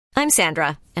I'm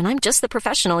Sandra, and I'm just the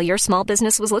professional your small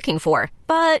business was looking for.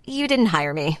 But you didn't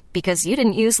hire me because you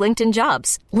didn't use LinkedIn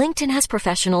Jobs. LinkedIn has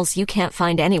professionals you can't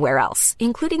find anywhere else,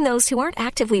 including those who aren't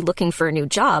actively looking for a new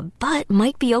job, but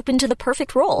might be open to the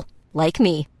perfect role, like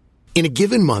me. In a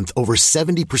given month, over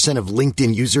 70% of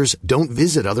LinkedIn users don't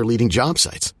visit other leading job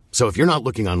sites. So if you're not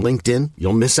looking on LinkedIn,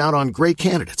 you'll miss out on great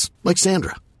candidates like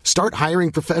Sandra. Start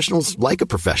hiring professionals like a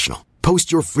professional.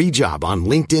 Post your free job on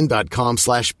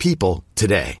linkedin.com/people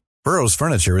today. Burrow's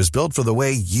furniture is built for the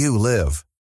way you live.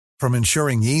 From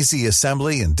ensuring easy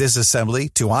assembly and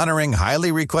disassembly to honoring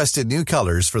highly requested new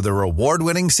colors for their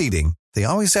award-winning seating, they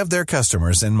always have their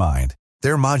customers in mind.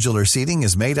 Their modular seating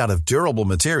is made out of durable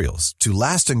materials to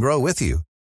last and grow with you.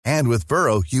 And with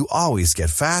Burrow, you always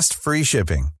get fast, free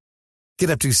shipping.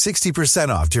 Get up to 60%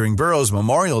 off during Burrow's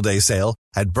Memorial Day sale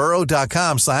at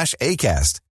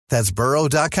burrow.com/ACAST. That's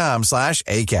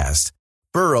burrow.com/ACAST.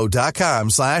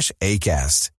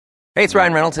 burrow.com/ACAST. Hey, it's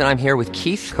Ryan Reynolds, and I'm here with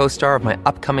Keith, co-star of my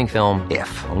upcoming film,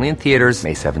 If, only in theaters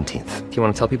May 17th. Do you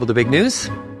want to tell people the big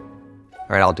news?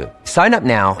 All right, I'll do it. Sign up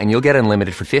now and you'll get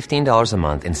unlimited for $15 a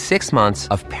month and 6 months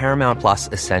of Paramount Plus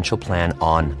Essential Plan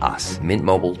on us.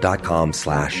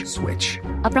 MintMobile.com/switch.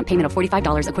 Upfront payment of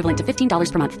 $45 equivalent to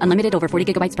 $15 per month. Unlimited over 40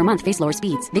 gigabytes per month. Face lower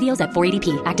speeds. Videos at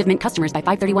 480p. Active Mint customers by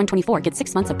 531.24 get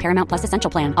 6 months of Paramount Plus Essential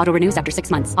Plan. Auto renews after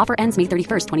 6 months. Offer ends May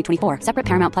 31st, 2024. Separate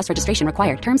Paramount Plus registration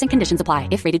required. Terms and conditions apply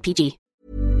if rated PG.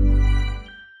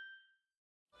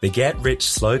 The Get Rich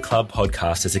Slow Club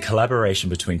podcast is a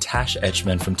collaboration between Tash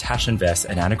Etchman from Tash Invest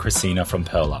and Anna Christina from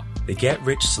Perla. The Get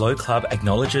Rich Slow Club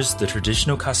acknowledges the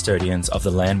traditional custodians of the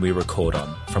land we record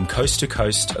on. From coast to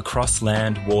coast, across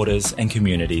land, waters, and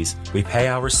communities, we pay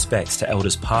our respects to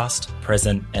elders past,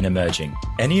 present, and emerging.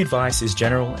 Any advice is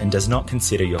general and does not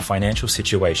consider your financial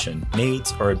situation,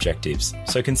 needs, or objectives,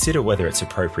 so consider whether it's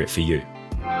appropriate for you.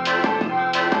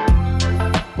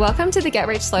 Welcome to the Get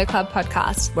Rich Slow Club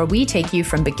podcast, where we take you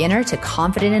from beginner to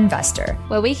confident investor,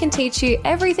 where we can teach you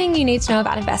everything you need to know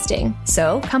about investing.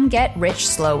 So come get rich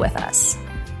slow with us.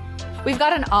 We've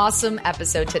got an awesome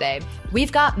episode today.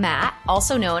 We've got Matt,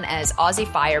 also known as Aussie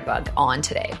Firebug, on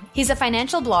today. He's a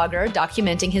financial blogger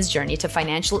documenting his journey to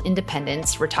financial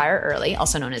independence, retire early,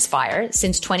 also known as FIRE,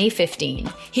 since 2015.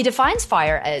 He defines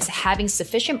FIRE as having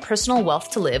sufficient personal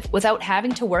wealth to live without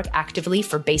having to work actively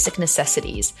for basic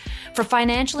necessities. For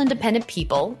financial independent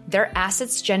people, their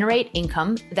assets generate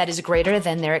income that is greater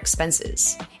than their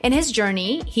expenses. In his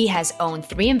journey, he has owned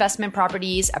 3 investment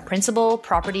properties, a principal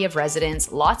property of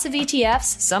residence, lots of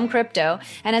ETFs, some crypto,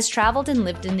 and has traveled and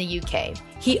lived in the UK.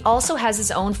 He also has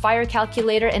his own FIRE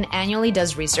calculator and annually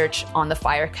does research on the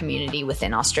FIRE community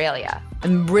within Australia.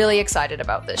 I'm really excited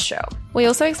about this show. We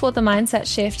also explored the mindset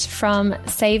shift from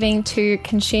saving to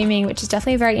consuming, which is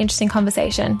definitely a very interesting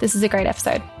conversation. This is a great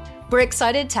episode. We're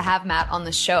excited to have Matt on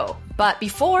the show. But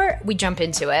before we jump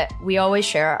into it, we always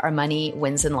share our money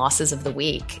wins and losses of the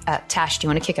week. Tash, do you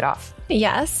want to kick it off?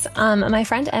 Yes. My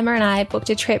friend Emma and I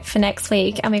booked a trip for next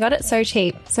week and we got it so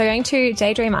cheap. So we're going to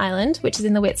Daydream Island, which is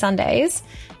in the Whitsundays,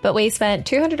 but we spent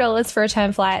 $200 for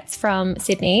return flights from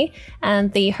Sydney,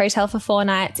 and the hotel for 4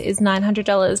 nights is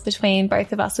 $900 between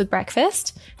both of us with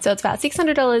breakfast. So it's about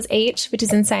 $600 each, which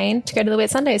is insane, to go to the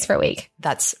Whitsundays for a week.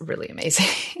 That's really amazing.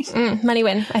 Money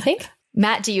win, I think.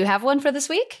 Matt, do you have one for this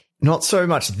week? Not so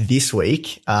much this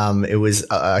week. It was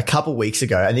a couple weeks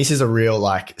ago, and this is a real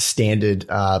standard,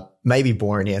 maybe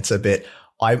boring answer, but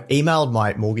I emailed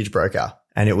my mortgage broker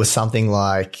and it was something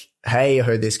like, hey, I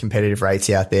heard there's competitive rates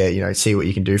out there, see what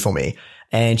you can do for me.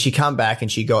 And she come back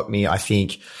and she got me, I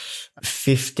think,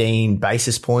 15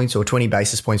 basis points or 20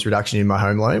 basis points reduction in my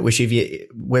home loan, which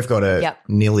we've got a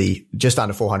nearly just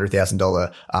under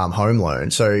 $400,000 home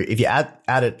loan. So if you add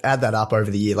that up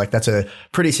over the year, that's a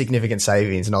pretty significant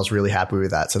savings, and I was really happy with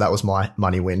that. So that was my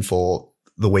money win for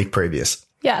the week previous.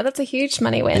 Yeah, that's a huge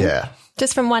money win. Yeah.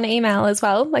 Just from one email as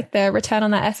well. The return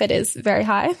on that effort is very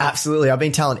high. Absolutely. I've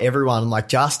been telling everyone,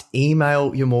 just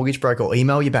email your mortgage broker or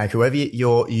email your bank, whoever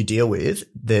you deal with,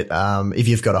 that if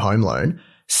you've got a home loan,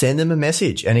 send them a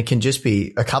message, and it can just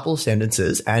be a couple of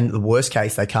sentences. And the worst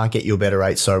case, they can't get you a better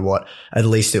rate. So what? At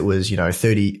least it was,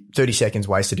 30 seconds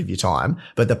wasted of your time.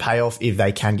 But the payoff, if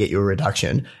they can get you a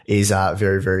reduction, is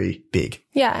very, very big.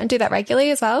 Yeah, and do that regularly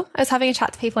as well. I was having a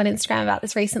chat to people on Instagram about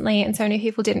this recently, and so many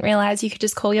people didn't realize you could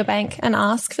just call your bank and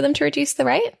ask for them to reduce the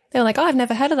rate. They were like, oh, I've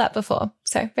never heard of that before.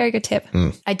 So very good tip.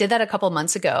 I did that a couple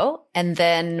months ago, and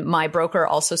then my broker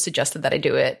also suggested that I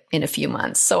do it in a few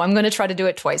months. So I'm going to try to do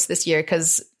it twice this year,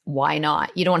 because why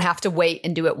not? You don't have to wait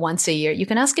and do it once a year. You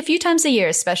can ask a few times a year,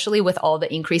 especially with all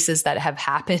the increases that have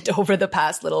happened over the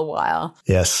past little while.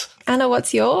 Yes. Anna,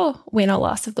 what's your win or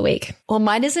loss of the week? Well,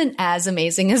 mine isn't as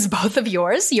amazing as both of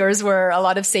yours. Yours were a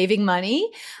lot of saving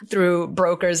money through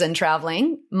brokers and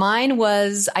traveling. Mine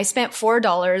was I spent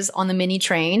 $4 on the mini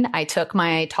train. I took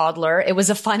my toddler. It was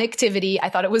a fun activity. I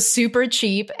thought it was super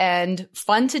cheap and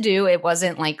fun to do. It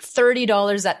wasn't like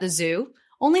 $30 at the zoo,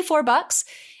 only $4.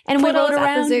 And we rode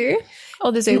around at the zoo. Oh,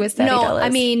 the zoo was $30. No,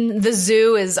 I mean, the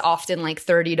zoo is often like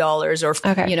 $30 or,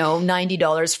 okay.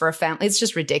 $90 for a family. It's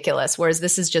just ridiculous. Whereas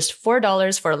this is just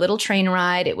 $4 for a little train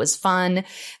ride. It was fun.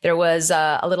 There was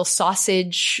a little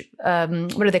sausage,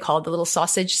 what are they called? The little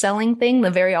sausage selling thing,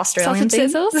 the very Australian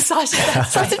sausage thing. Sizzles? The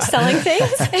sausage selling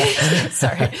things.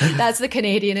 Sorry. That's the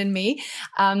Canadian in me.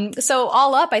 So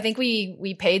all up, I think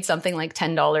we paid something like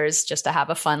 $10 just to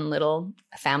have a fun little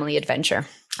family adventure.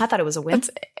 I thought it was a win. That's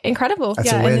incredible. That's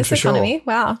yeah, a win in this for economy. sure.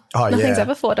 Wow. Oh, Nothing's yeah.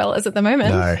 ever $4 at the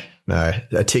moment. No.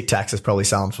 A Tic Tacs is probably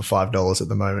selling for $5 at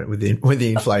the moment with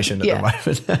the inflation at the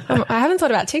moment. I haven't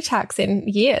thought about Tic Tacs in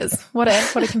years. What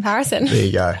a comparison. There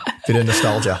you go. Bit of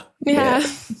nostalgia. Yeah.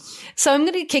 So I'm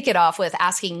going to kick it off with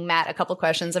asking Matt a couple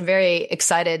questions. I'm very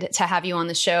excited to have you on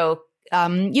the show.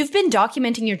 You've been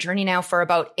documenting your journey now for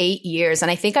about 8 years,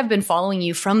 and I think I've been following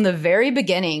you from the very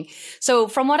beginning. So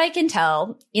from what I can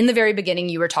tell, in the very beginning,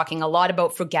 you were talking a lot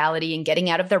about frugality and getting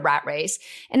out of the rat race.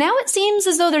 And now it seems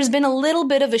as though there's been a little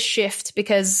bit of a shift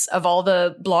because of all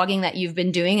the blogging that you've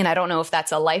been doing. And I don't know if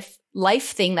that's a life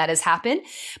thing that has happened,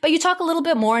 but you talk a little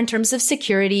bit more in terms of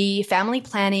security, family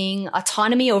planning,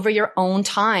 autonomy over your own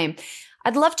time.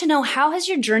 I'd love to know, how has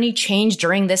your journey changed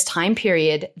during this time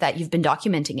period that you've been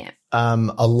documenting it?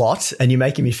 A lot. And you're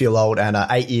making me feel old, Anna.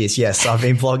 8 years. Yes. I've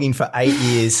been blogging for 8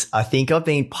 years. I think I've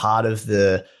been part of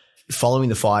following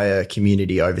the fire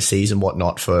community overseas and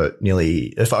whatnot for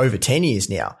over 10 years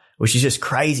now, which is just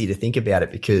crazy to think about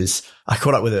it, because I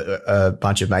caught up with a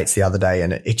bunch of mates the other day,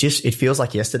 and it feels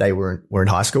like yesterday we're in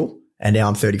high school. And now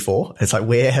I'm 34. It's like,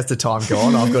 where has the time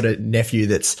gone? I've got a nephew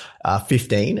that's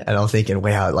 15, and I'm thinking,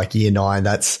 wow, like year 9,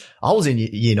 I was in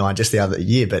year 9 just the other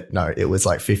year, but no, it was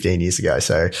like 15 years ago.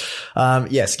 So,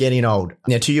 yes, getting old.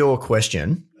 Now, to your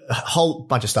question, a whole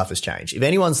bunch of stuff has changed. If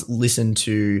anyone's listened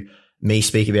to me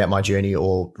speak about my journey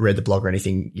or read the blog or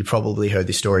anything, you probably heard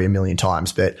this story a million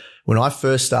times. But when I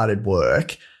first started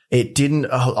work, I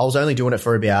was only doing it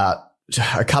for about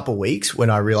a couple of weeks when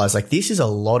I realized, like, this is a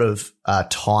lot of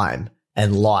time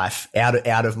and life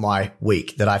out of my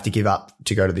week that I have to give up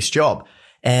to go to this job.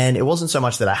 And it wasn't so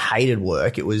much that I hated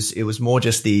work. It was more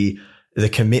just the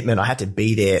commitment. I had to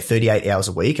be there 38 hours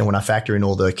a week. And when I factor in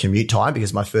all the commute time,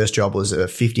 because my first job was a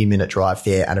 50-minute drive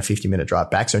there and a 50-minute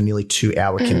drive back, so nearly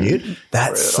 2-hour commute, that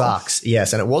brutal. Sucks.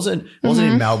 Yes. And it wasn't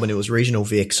in Melbourne. It was regional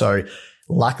Vic. So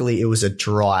luckily, it was a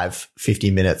drive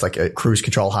 50 minutes, like a cruise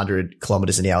control 100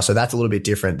 kilometers an hour. So that's a little bit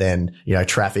different than,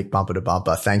 traffic bumper to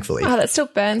bumper, thankfully. Oh, that still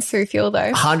burns through fuel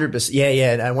though. 100%.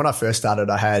 Yeah. And when I first started,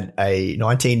 I had a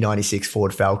 1996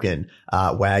 Ford Falcon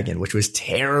wagon, which was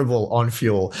terrible on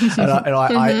fuel. And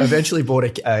I eventually bought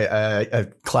a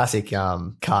classic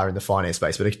car in the finance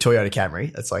space, but a Toyota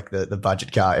Camry. That's like the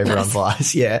budget car everyone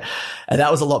buys. Yeah. And that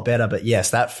was a lot better. But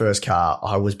yes, that first car,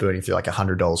 I was burning through like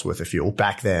 $100 worth of fuel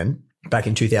back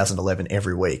in 2011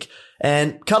 every week.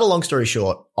 And cut a long story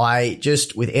short, I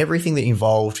just, with everything that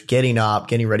involved getting up,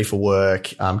 getting ready for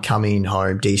work, coming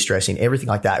home, de-stressing, everything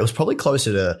like that, it was probably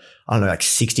closer to, I don't know, like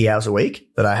 60 hours a week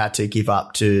that I had to give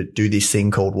up to do this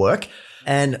thing called work.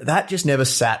 And that just never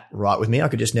sat right with me.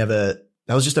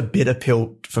 That was just a bitter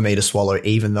pill for me to swallow,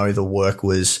 even though the work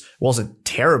wasn't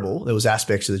terrible. There was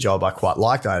aspects of the job I quite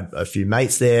liked. I had a few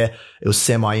mates there. It was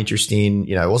semi-interesting.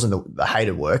 It wasn't the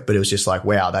hated work, but it was just like,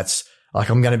 wow, that's like,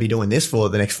 I'm going to be doing this for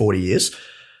the next 40 years.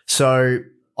 So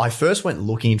I first went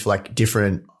looking for like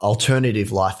different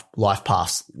alternative life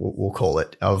paths, we'll call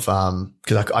it, of,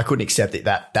 cause I couldn't accept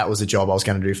that was the job I was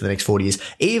going to do for the next 40 years,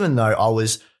 even though I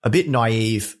was a bit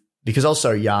naive. Because I was so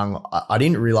young, I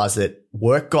didn't realize that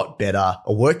work got better,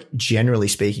 or work generally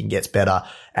speaking gets better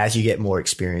as you get more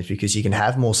experience, because you can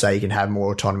have more say, you can have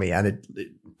more autonomy, and it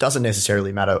doesn't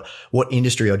necessarily matter what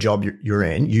industry or job you're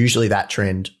in. Usually that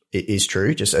trend is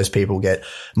true, just as people get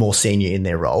more senior in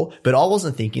their role. But I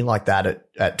wasn't thinking like that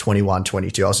at 21,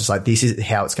 22. I was just like, this is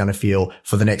how it's going to feel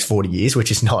for the next 40 years, which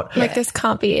is not. Like, this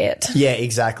can't be it. Yeah,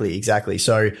 exactly.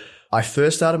 So I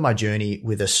first started my journey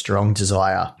with a strong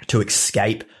desire to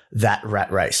escape that rat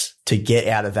race, to get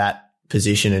out of that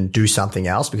position and do something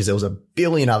else, because there was a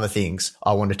billion other things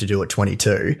I wanted to do at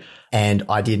 22, and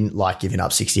I didn't like giving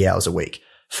up 60 hours a week.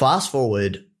 Fast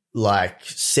forward like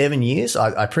 7 years,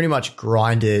 I pretty much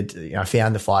grinded, I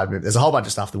found the 5 move. There's a whole bunch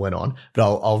of stuff that went on, but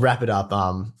I'll wrap it up.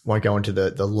 Won't go into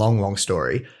the long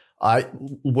story. I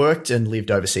worked and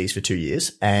lived overseas for 2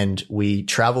 years, and we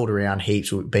traveled around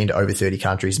heaps. We've been to over 30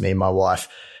 countries, me and my wife.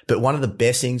 But one of the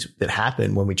best things that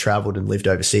happened when we traveled and lived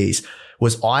overseas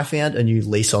was I found a new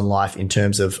lease on life in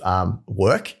terms of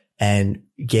work and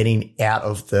getting out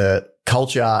of the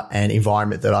culture and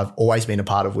environment that I've always been a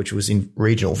part of, which was in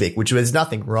regional Vic, which there's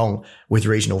nothing wrong with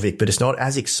regional Vic, but it's not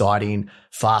as exciting,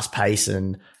 fast paced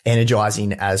and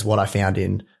energizing as what I found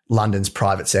in London's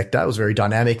private sector. It was very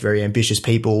dynamic, very ambitious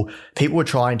people. People were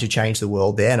trying to change the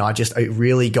world there. And it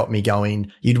really got me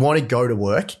going. You'd want to go to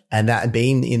work, and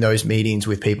being in those meetings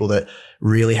with people that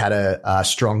really had a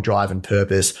strong drive and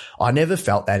purpose. I never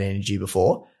felt that energy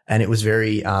before, and it was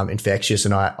very infectious.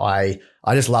 And I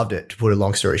just loved it, to put a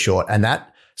long story short. And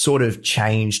that sort of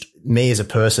changed me as a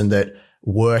person, that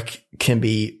work can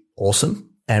be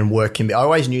awesome and I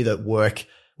always knew that work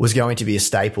was going to be a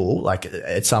staple, like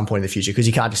at some point in the future, because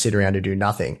you can't just sit around and do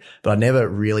nothing. But I'd never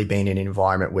really been in an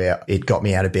environment where it got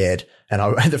me out of bed,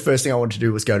 and the first thing I wanted to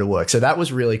do was go to work. So that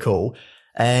was really cool.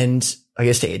 And I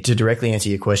guess to directly answer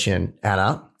your question,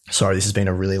 Anna, sorry, this has been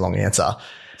a really long answer.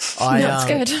 That's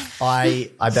good. I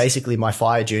basically, my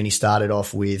fire journey started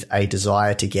off with a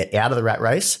desire to get out of the rat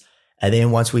race. And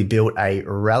then once we built a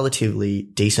relatively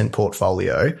decent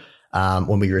portfolio,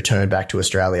 when we returned back to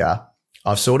Australia,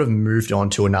 I've sort of moved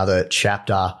on to another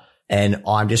chapter, and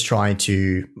I'm just trying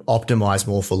to optimize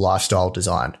more for lifestyle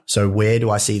design. So where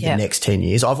do I see the next 10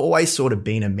 years? I've always sort of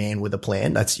been a man with a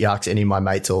plan. That's Yucks, any of my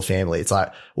mates or family. It's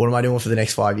like, what am I doing for the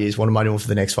next 5 years? What am I doing for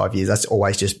the next 5 years? That's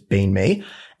always just been me.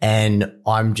 And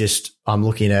I'm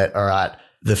looking at, all right,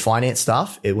 the finance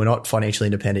stuff. We're not financially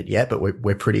independent yet, but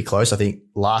we're pretty close. I think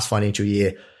last financial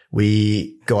year,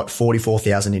 we got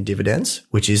 44,000 in dividends,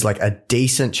 which is like a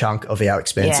decent chunk of our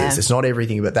expenses. Yeah. It's not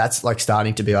everything, but that's like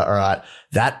starting to be like, all right,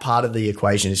 that part of the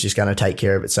equation is just going to take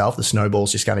care of itself. The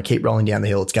snowball's just going to keep rolling down the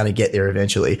hill. It's going to get there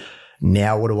eventually.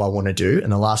 Now, what do I want to do? In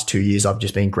the last 2 years, I've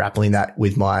just been grappling that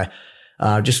with my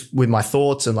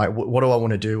thoughts and like, what do I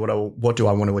want to do? What do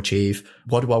I want to achieve?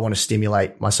 What do I want to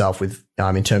stimulate myself with,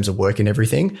 in terms of work and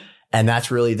everything? And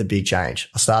that's really the big change.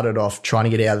 I started off trying to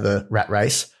get out of the rat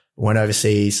race. Went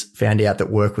overseas, found out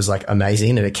that work was like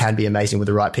amazing, and it can be amazing with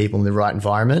the right people in the right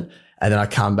environment. And then I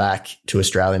come back to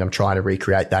Australia and I'm trying to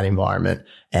recreate that environment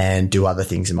and do other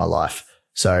things in my life.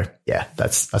 So yeah,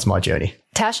 that's my journey.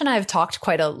 Tash and I have talked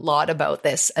quite a lot about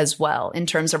this as well in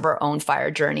terms of our own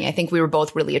fire journey. I think we were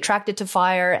both really attracted to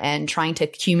fire and trying to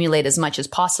accumulate as much as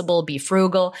possible, be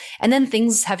frugal. And then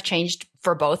things have changed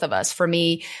for both of us. For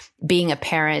me, being a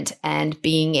parent and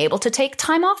being able to take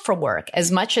time off from work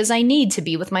as much as I need to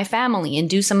be with my family and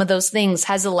do some of those things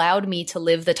has allowed me to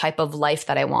live the type of life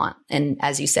that I want. And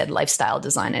as you said, lifestyle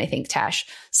design. And I think, Tash,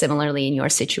 similarly in your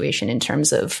situation in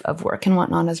terms of work and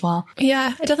whatnot as well.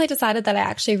 Yeah, I definitely decided that I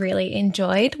actually really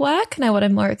enjoyed work and I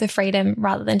wanted more of the freedom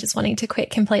rather than just wanting to quit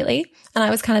completely. And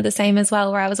I was kind of the same as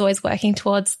well, where I was always working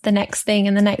towards the next thing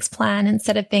and the next plan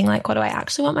instead of being like, what do I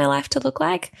actually want my life to look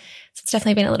like? So it's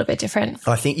definitely been a little bit different.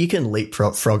 I think you can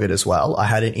leapfrog it as well. I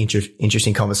had an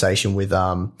interesting conversation with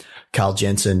Carl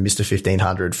Jensen, Mr.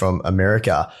 1500 from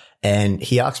America, and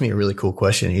he asked me a really cool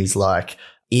question. He's like,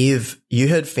 if you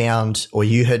had found or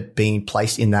you had been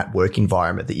placed in that work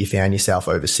environment that you found yourself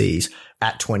overseas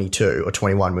at 22 or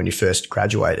 21 when you first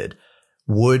graduated,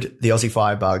 would the Aussie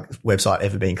Firebug website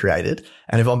ever been created?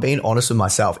 And if I'm being honest with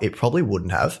myself, it probably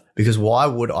wouldn't have, because why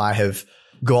would I have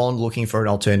gone looking for an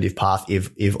alternative path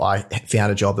if I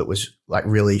found a job that was like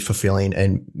really fulfilling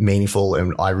and meaningful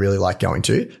and I really like going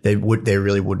to? There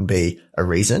really wouldn't be a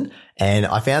reason. And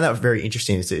I found that very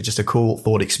interesting. It's just a cool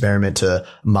thought experiment to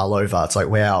mull over. It's like,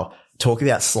 wow, talk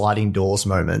about sliding doors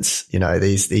moments,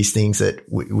 these things that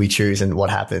we choose and what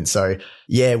happens. So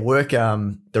yeah, work,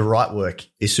 the right work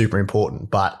is super important,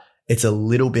 but it's a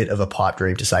little bit of a pipe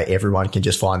dream to say everyone can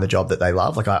just find the job that they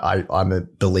love. Like I'm a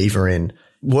believer in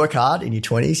work hard in your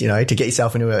 20s, to get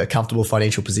yourself into a comfortable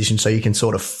financial position so you can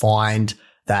sort of find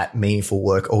that meaningful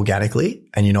work organically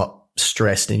and you're not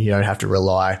stressed and you don't have to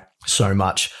rely so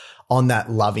much on that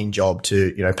loving job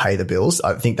to, pay the bills.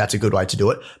 I think that's a good way to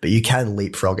do it, but you can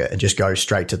leapfrog it and just go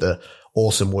straight to the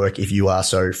awesome work if you are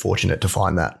so fortunate to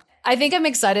find that. I think I'm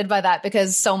excited by that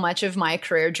because so much of my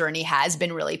career journey has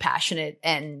been really passionate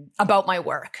and about my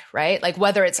work, right? Like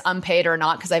whether it's unpaid or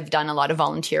not, because I've done a lot of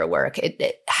volunteer work,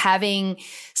 having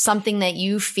something that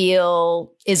you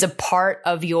feel is a part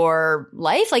of your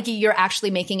life, like you're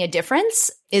actually making a difference,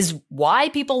 is why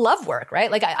people love work, right?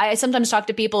 Like I sometimes talk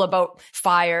to people about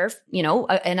FIRE,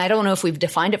 and I don't know if we've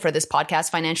defined it for this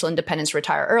podcast, financial independence,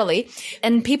 retire early.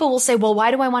 And people will say, well,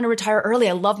 why do I want to retire early?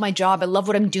 I love my job. I love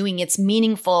what I'm doing. It's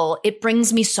meaningful. It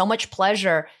brings me so much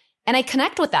pleasure. And I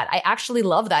connect with that. I actually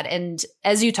love that. And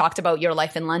as you talked about your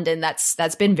life in London,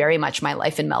 that's been very much my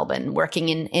life in Melbourne, working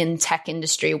in tech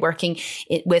industry, working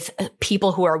with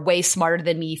people who are way smarter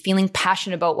than me, feeling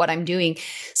passionate about what I'm doing.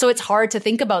 So it's hard to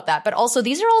think about that. But also,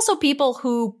 these are also people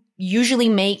who usually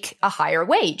make a higher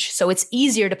wage. So it's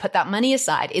easier to put that money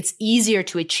aside. It's easier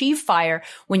to achieve FIRE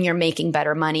when you're making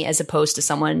better money as opposed to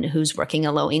someone who's working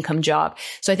a low income job.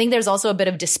 So I think there's also a bit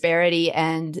of disparity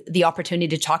and the opportunity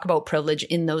to talk about privilege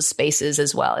in those spaces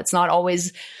as well.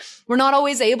 We're not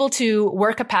always able to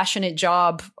work a passionate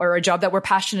job or a job that we're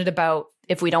passionate about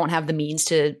if we don't have the means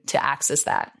to access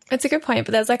that. It's a good point,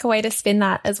 but there's like a way to spin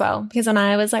that as well. Because when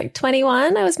I was like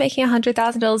 21, I was making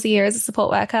 $100,000 a year as a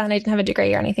support worker and I didn't have a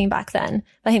degree or anything back then.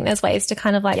 But I think there's ways to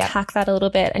kind of like hack that a little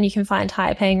bit, and you can find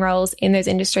higher paying roles in those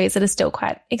industries that are still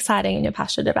quite exciting and you're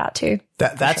passionate about too.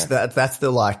 That's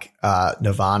the like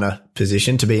nirvana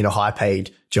position, to be in a high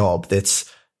paid job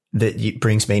that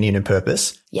brings meaning and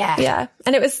purpose. Yeah.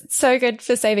 And it was so good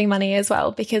for saving money as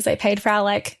well, because they paid for our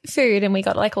like food and we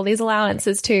got like all these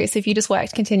allowances too. So if you just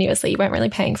worked continuously, you weren't really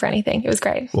paying for anything. It was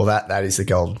great. Well, that is the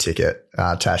golden ticket,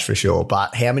 Tash, for sure.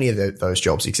 But how many of those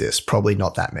jobs exist? Probably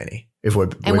not that many. If we're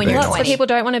when being lots honest. of people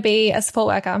don't want to be a support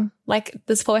worker. Like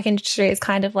the support work industry is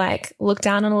kind of like looked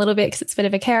down on a little bit because it's a bit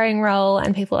of a caring role,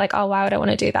 and people are like, oh, why would I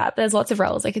want to do that? But there's lots of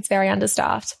roles. Like it's very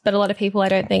understaffed, but a lot of people I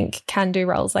don't think can do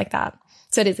roles like that.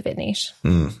 So it is a bit niche.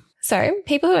 So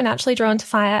people who are naturally drawn to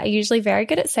FIRE are usually very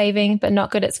good at saving, but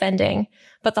not good at spending.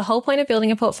 But the whole point of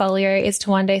building a portfolio is to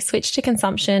one day switch to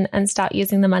consumption and start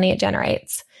using the money it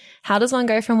generates. How does one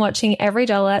go from watching every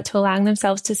dollar to allowing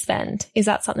themselves to spend? Is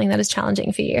that something that is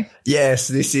challenging for you? Yes,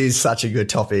 this is such a good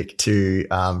topic to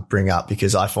bring up,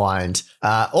 because I find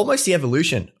almost the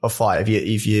evolution of FIRE.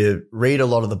 If you read a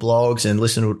lot of the blogs and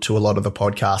listen to a lot of the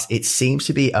podcasts, it seems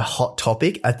to be a hot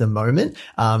topic at the moment.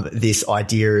 This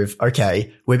idea of,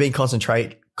 okay, we've been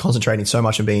concentrating so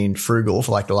much on being frugal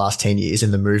for like the last 10 years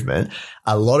in the movement.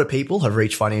 A lot of people have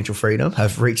reached financial freedom,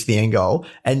 have reached the end goal,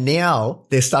 and now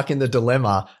they're stuck in the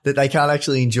dilemma that they can't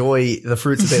actually enjoy the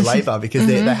fruits of their labor because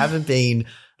they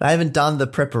haven't done the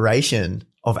preparation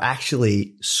of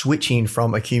actually switching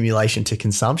from accumulation to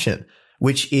consumption,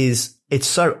 which is, it's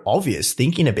so obvious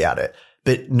thinking about it,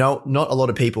 but no, not a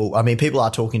lot of people. I mean, people are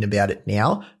talking about it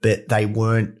now, but they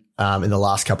weren't in the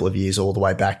last couple of years, all the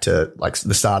way back to like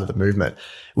the start of the movement,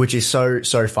 which is so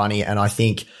funny. And I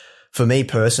think for me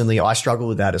personally, I struggle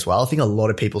with that as well. I think a lot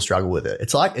of people struggle with it.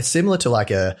 It's similar to like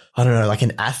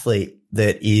an athlete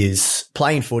that is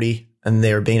playing footy and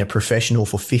they're being a professional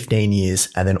for 15 years.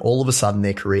 And then all of a sudden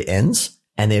their career ends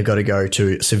and they've got to go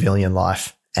to civilian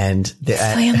life. And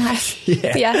civilian life.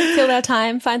 Fill their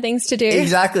time, find things to do.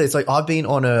 Exactly. It's like I've been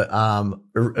on a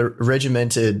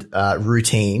regimented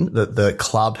routine that the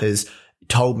club has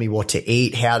told me what to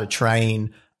eat, how to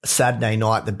train, Saturday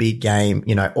night, the big game,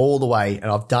 all the way.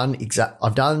 And I've done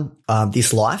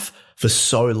this life for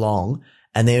so long.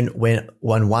 And then when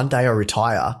one day I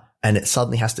retire and it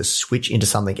suddenly has to switch into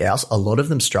something else, a lot of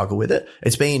them struggle with it.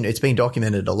 It's been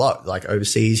documented a lot, like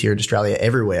overseas, here in Australia,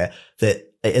 everywhere, that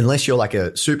unless you're like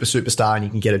a superstar and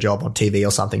you can get a job on TV or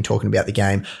something talking about the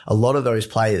game, a lot of those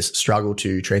players struggle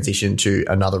to transition to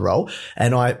another role.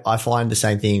 And I find the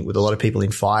same thing with a lot of people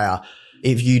in FIRE.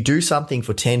 If you do something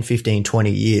for 10, 15, 20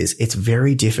 years, it's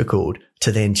very difficult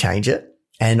to then change it.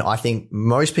 And I think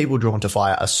most people drawn to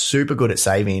FIRE are super good at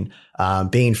saving,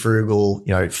 being frugal,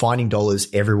 finding dollars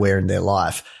everywhere in their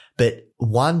life. But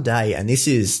one day, and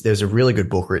there's a really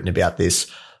good book written about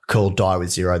this called Die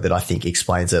with Zero that I think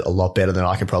explains it a lot better than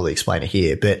I can probably explain it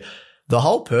here. But the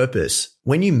whole purpose,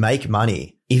 when you make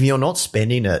money, if you're not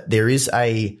spending it, there is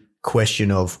a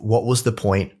question of what was the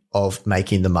point of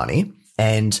making the money?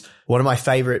 And one of my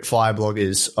favorite FIRE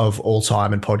bloggers of all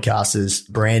time and podcasters,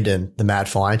 Brandon, the Mad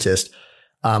Scientist,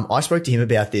 I spoke to him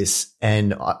about this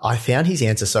and I found his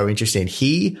answer so interesting.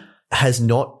 He has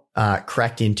not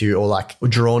cracked into or like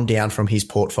drawn down from his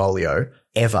portfolio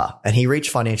ever. And he reached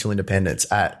financial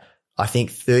independence at, I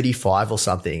think, 35 or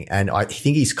something. And I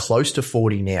think he's close to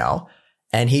 40 now.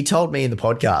 And he told me in the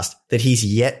podcast that he's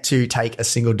yet to take a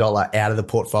single dollar out of the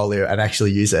portfolio and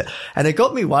actually use it. And it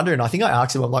got me wondering. I think I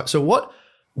asked him, I'm like, so what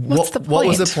was the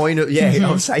point of,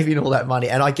 of saving all that money?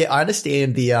 And I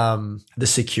understand the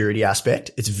security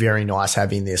aspect. It's very nice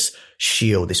having this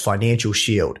shield, this financial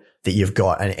shield that you've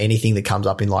got, and anything that comes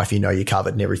up in life, you're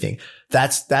covered and everything.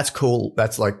 That's cool.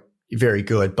 That's like very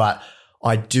good. But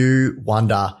I do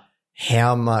wonder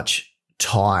how much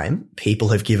time people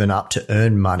have given up to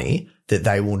earn money that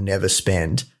they will never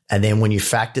spend. And then when you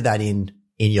factor that in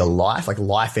your life, like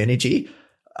life energy,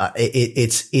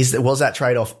 was that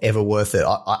trade-off ever worth it?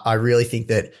 I really think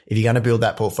that if you're going to build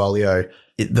that portfolio,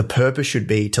 the purpose should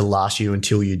be to last you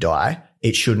until you die.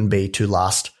 It shouldn't be to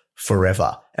last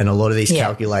forever. And a lot of these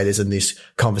calculators and these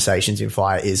conversations in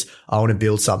FIRE is, I want to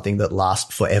build something that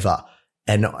lasts forever.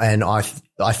 And I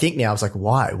think now it's like,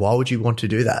 why would you want to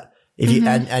do that? If you,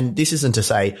 and this isn't to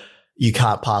say you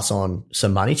can't pass on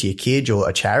some money to your kids or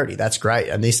a charity. That's great.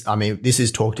 And this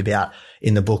is talked about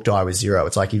in the book Die With Zero.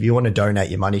 It's like, if you want to donate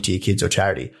your money to your kids or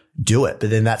charity, do it. But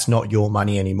then that's not your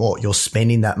money anymore. You're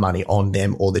spending that money on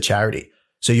them or the charity.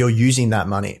 So you're using that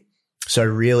money. So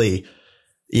really,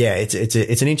 yeah, it's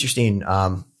an interesting,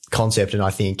 concept. And I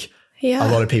think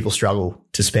a lot of people struggle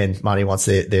to spend money once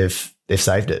they've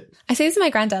saved it. I see this with my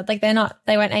granddad. Like they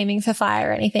weren't aiming for FIRE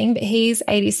or anything, but he's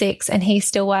 86 and he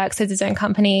still works at his own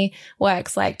company,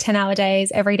 works like 10-hour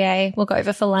days every day. We'll go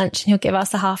over for lunch and he'll give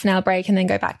us a half an hour break and then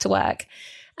go back to work.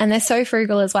 And they're so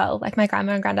frugal as well. Like my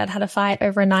grandma and granddad had a fight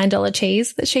over a $9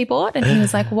 cheese that she bought. And he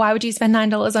was like, why would you spend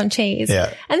 $9 on cheese?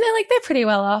 Yeah. And they're pretty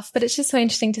well off, but it's just so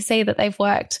interesting to see that they've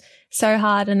worked so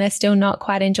hard and they're still not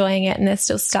quite enjoying it and they're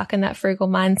still stuck in that frugal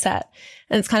mindset.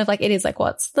 And it's kind of like, it is like,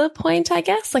 what's the point, I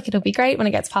guess? Like, it'll be great when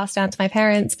it gets passed down to my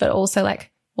parents, but also like,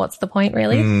 what's the point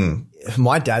really?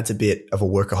 My dad's a bit of a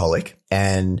workaholic,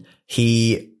 and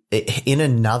he, in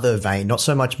another vein, not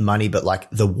so much money, but like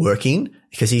the working,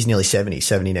 because he's nearly 70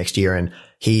 next year, and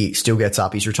he still gets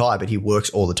up. He's retired, but he works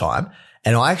all the time.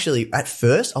 And I actually, at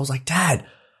first I was like, Dad,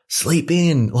 sleep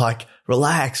in, like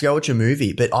relax, go watch a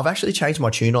movie. But I've actually changed my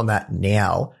tune on that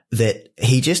now, that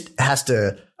he just has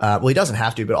to, well, he doesn't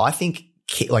have to, but I think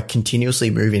like continuously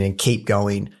moving and keep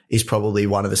going is probably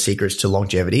one of the secrets to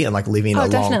longevity and like living a long,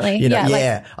 definitely. You know,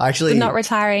 Like, actually not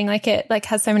retiring, like it like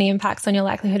has so many impacts on your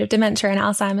likelihood of dementia and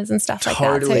Alzheimer's and stuff like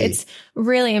that. So it's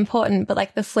really important, but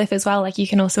like the flip as well, like you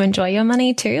can also enjoy your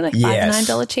money too, like buy the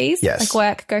 $9 cheese, like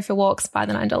work, go for walks, buy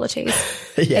the $9 cheese.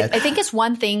 I think it's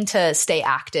one thing to stay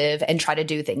active and try to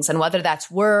do things, and whether that's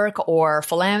work or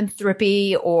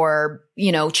philanthropy or,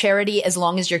 you know, charity, as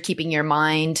long as you're keeping your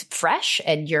mind fresh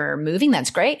and you're moving, that's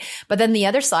great. But then the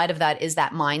other side of that is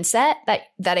that mindset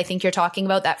that I think you're talking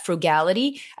about, that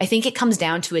frugality. I think it comes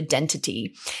down to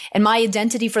identity. And my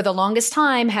identity for the longest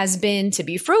time has been to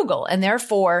be frugal. And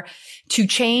therefore, to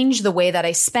change the way that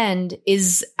I spend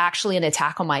is actually an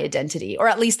attack on my identity. Or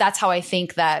at least that's how I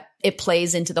think that it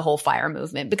plays into the whole FIRE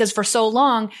movement. Because for so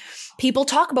long, people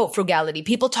talk about frugality.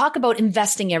 People talk about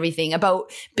investing everything,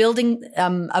 about building,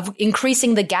 of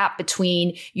increasing the gap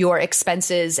between your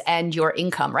expenses and your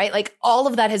income, right? Like all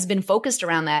of that has been focused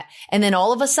around that. And then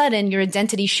all of a sudden your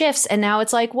identity shifts. And now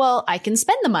it's like, well, I can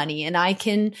spend the money and I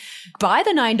can buy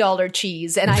the $9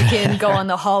 cheese and I can go on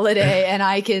the holiday and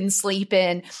I can sleep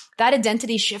in. That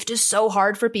identity shift is so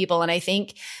hard for people. And I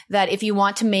think that if you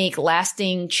want to make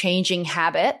lasting changing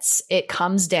habits, it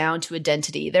comes down to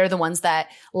identity. They're the ones that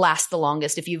last the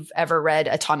longest. If you've ever read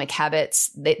Atomic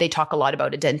Habits, they talk a lot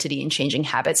about identity and changing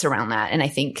habits around that. And I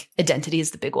think identity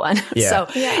is the big one. So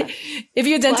if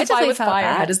you identify with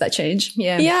FIRE, how does that change?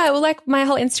 Yeah. Well, like my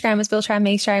whole Instagram was built around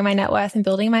me sharing my net worth and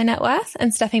building my net worth,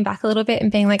 and stepping back a little bit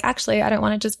and being like, actually, I don't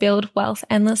want to just build wealth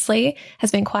endlessly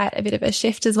has been quite a bit of a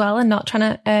shift as well, and not trying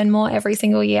to earn more every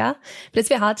single year. But it's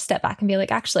a bit hard to step back and be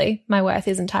like, actually, my worth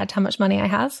isn't tied to how much money I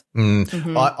have.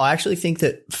 I actually think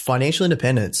that financial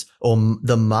independence, or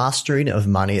the mastering of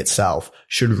money itself,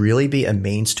 should really be a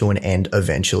means to an end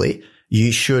eventually.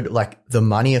 You should, like, the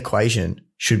money equation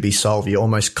should be solved. You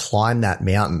almost climb that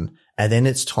mountain, and then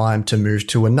it's time to move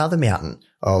to another mountain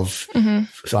of, I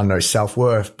don't know,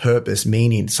 self-worth, purpose,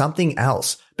 meaning, something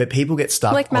else. But people get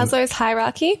stuck. Like Maslow's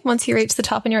hierarchy. Once you reach the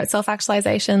top and you're at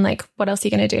self-actualization, like what else are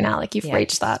you going to do now? Like you've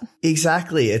reached that.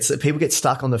 Exactly. It's people get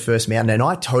stuck on the first mountain, and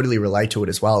I totally relate to it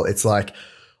as well. It's like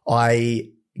I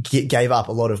gave up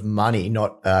a lot of money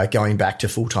not going back to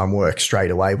full-time work straight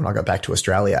away when I got back to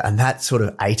Australia. And that sort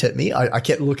of ate at me. I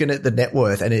kept looking at the net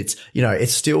worth, and it's, you know,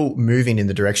 it's still moving in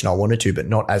the direction I wanted to, but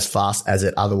not as fast as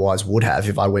it otherwise would have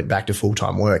if I went back to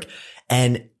full-time work.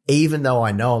 And even though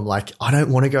I know, I'm like, I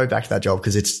don't want to go back to that job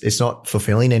because it's not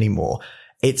fulfilling anymore,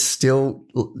 it's still,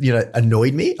 you know,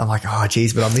 annoyed me. I'm like, oh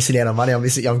geez, but I'm missing out on money.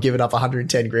 I'm giving up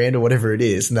 110 grand or whatever it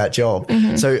is in that job.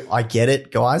 So I get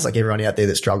it, guys, like everyone out there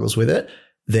that struggles with it,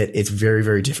 that it's very,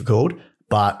 very difficult.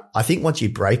 But I think once you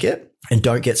break it and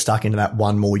don't get stuck into that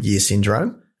one more year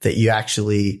syndrome, that you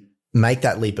actually make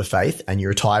that leap of faith and you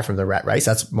retire from the rat race.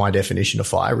 That's my definition of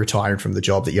FIRE, retiring from the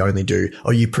job that you only do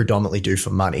or you predominantly do for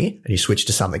money and you switch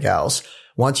to something else.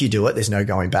 Once you do it, there's no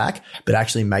going back, but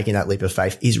actually making that leap of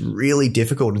faith is really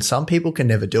difficult and some people can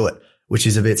never do it, which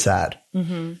is a bit sad.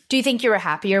 Mm-hmm. Do you think you were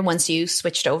happier once you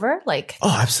switched over?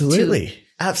 Oh, absolutely.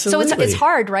 Absolutely. So it's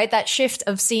hard, right? That shift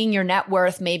of seeing your net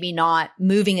worth maybe not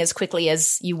moving as quickly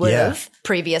as you would have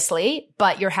previously,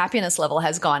 but your happiness level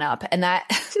has gone up. And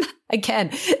that,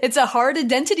 again, it's a hard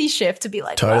identity shift to be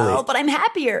like, well, but I'm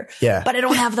happier. Yeah. But I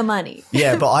don't have the money.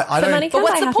 Yeah, but I don't. Money but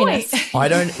what's the happiness. point? I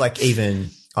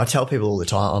don't I tell people all the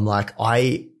time, I'm like,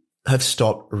 I have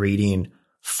stopped reading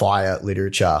FIRE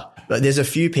literature. But there's a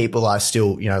few people I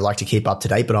still, like to keep up to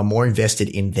date, but I'm more invested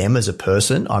in them as a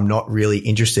person. I'm not really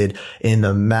interested in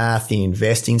the math, the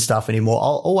investing stuff anymore.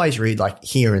 I'll always read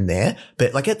here and there,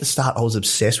 but at the start, I was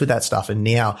obsessed with that stuff. And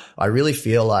now I really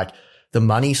feel like the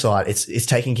money side, it's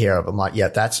taken care of. I'm like, yeah,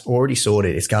 that's already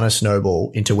sorted. It's going to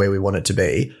snowball into where we want it to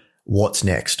be. What's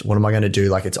next? What am I going to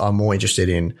do? I'm more interested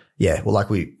in,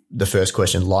 the first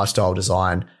question, lifestyle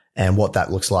design and what that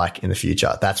looks like in the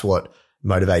future. That's what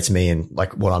motivates me and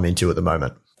what I'm into at the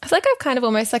moment. I feel like I've kind of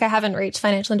almost I haven't reached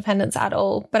financial independence at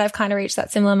all, but I've kind of reached that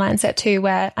similar mindset too,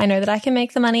 where I know that I can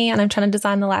make the money and I'm trying to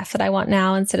design the life that I want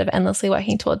now instead of endlessly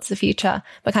working towards the future,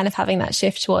 but kind of having that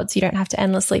shift towards you don't have to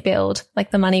endlessly build,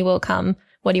 the money will come.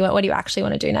 What do you actually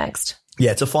want to do next?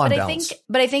 Yeah, it's a fine balance.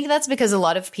 But I think that's because a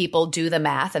lot of people do the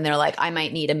math and they're like, I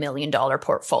might need $1 million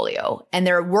portfolio and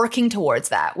they're working towards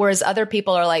that. Whereas other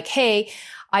people are like, hey,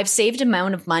 I've saved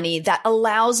amount of money that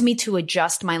allows me to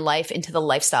adjust my life into the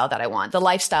lifestyle that I want, the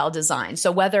lifestyle design.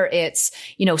 So whether it's,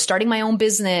 starting my own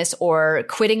business or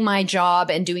quitting my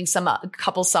job and doing a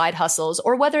couple side hustles,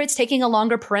 or whether it's taking a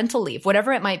longer parental leave,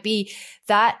 whatever it might be,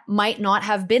 that might not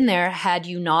have been there had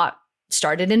you not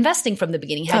started investing from the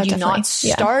beginning, had you not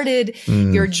started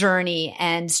your journey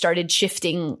and started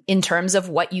shifting in terms of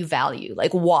what you value,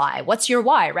 why, what's your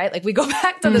why, right? We go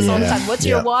back to this all the time. What's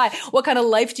your why? What kind of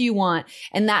life do you want?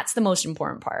 And that's the most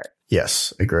important part.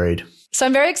 Yes, agreed. So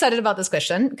I'm very excited about this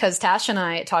question because Tash and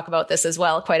I talk about this as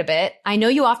well quite a bit. I know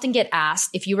you often get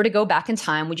asked, if you were to go back in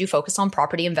time, would you focus on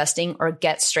property investing or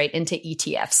get straight into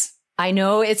ETFs? I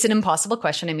know it's an impossible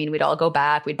question. I mean, we'd all go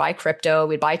back, we'd buy crypto,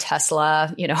 we'd buy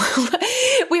Tesla,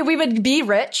 we would be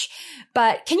rich.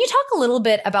 But can you talk a little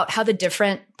bit about how the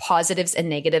different positives and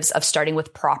negatives of starting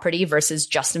with property versus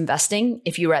just investing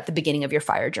if you were at the beginning of your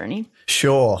FIRE journey?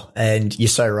 Sure. And you're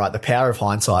so right. The power of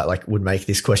hindsight would make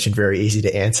this question very easy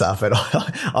to answer. But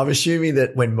I'm assuming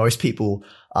that when most people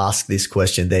ask this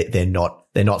question, they're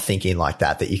not thinking like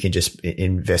that you can just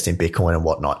invest in Bitcoin and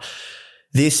whatnot.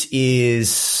 This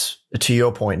is, to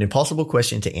your point, an impossible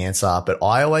question to answer, but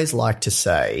I always like to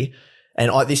say,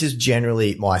 and this is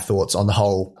generally my thoughts on the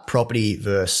whole property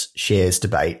versus shares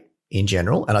debate in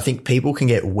general. And I think people can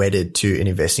get wedded to an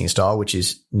investing style, which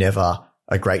is never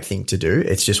a great thing to do.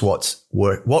 It's just what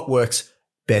works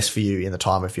best for you in the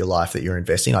time of your life that you're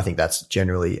investing. I think that's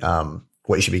generally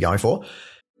what you should be going for.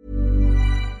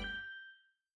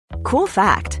 Cool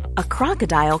fact, a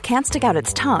crocodile can't stick out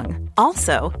its tongue.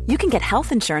 Also, you can get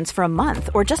health insurance for a month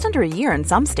or just under a year in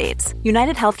some states.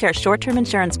 United Healthcare short-term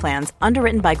insurance plans,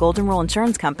 underwritten by Golden Rule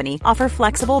Insurance Company, offer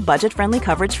flexible, budget-friendly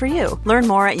coverage for you. Learn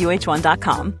more at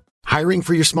uh1.com. Hiring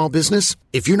for your small business?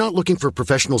 If you're not looking for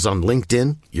professionals on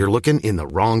LinkedIn, you're looking in the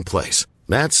wrong place.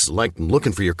 That's like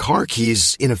looking for your car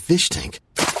keys in a fish tank.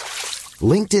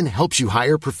 LinkedIn helps you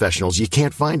hire professionals you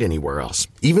can't find anywhere else,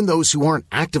 even those who aren't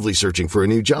actively searching for a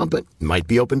new job but might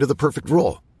be open to the perfect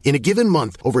role. In a given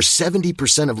month, over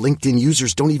 70% of LinkedIn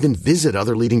users don't even visit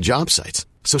other leading job sites.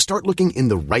 So start looking in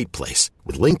the right place.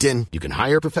 With LinkedIn, you can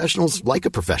hire professionals like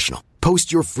a professional.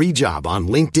 Post your free job on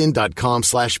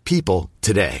linkedin.com/people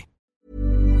today.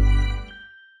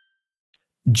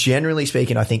 Generally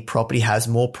speaking, I think property has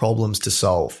more problems to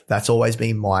solve. That's always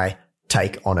been my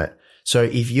take on it. So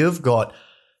if you've got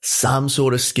some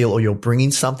sort of skill or you're bringing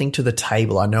something to the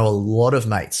table, I know a lot of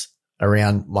mates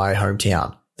around my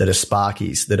hometown that are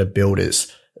sparkies, that are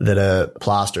builders, that are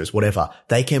plasterers, whatever.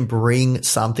 They can bring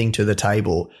something to the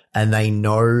table and they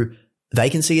know they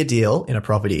can see a deal in a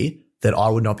property that I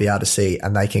would not be able to see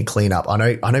and they can clean up. I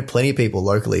know plenty of people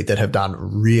locally that have done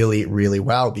really, really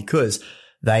well because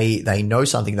they know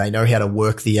something. They know how to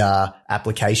work the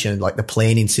application, like the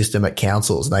planning system at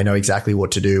councils. They know exactly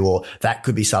what to do, or that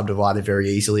could be subdivided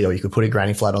very easily, or you could put a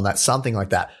granny flat on that, something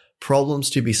like that. Problems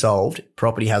to be solved.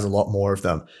 Property has a lot more of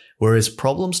them. Whereas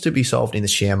problems to be solved in the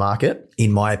share market,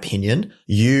 in my opinion,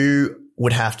 you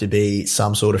would have to be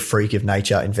some sort of freak of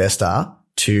nature investor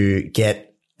to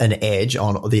get an edge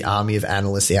on the army of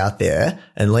analysts out there,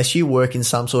 unless you work in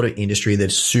some sort of industry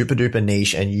that's super duper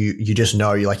niche and you just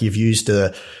know you've used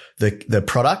the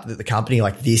product that the company,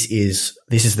 like this is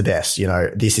the best,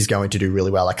 this is going to do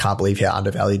really well. I can't believe how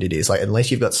undervalued it is. Like,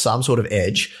 unless you've got some sort of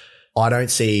edge, I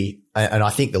don't see, and I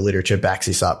think the literature backs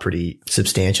this up pretty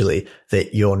substantially,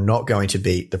 that you're not going to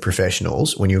beat the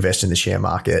professionals when you invest in the share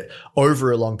market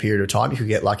over a long period of time. You could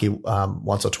get lucky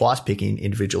once or twice picking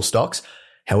individual stocks.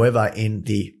 However, in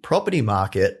the property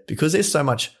market, because there's so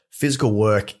much physical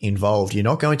work involved, you're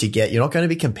not going to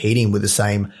be competing with the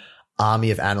same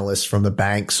army of analysts from the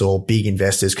banks or big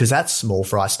investors, because that's small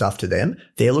fry stuff to them.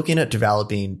 They're looking at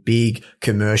developing big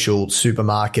commercial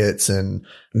supermarkets and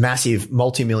massive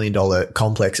multi-million-dollar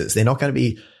complexes. They're not going to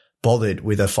be bothered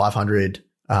with a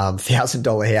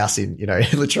 $500,000 house in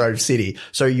Latrobe City.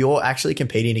 So you're actually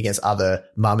competing against other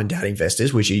mum and dad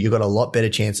investors, which you've got a lot better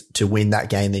chance to win that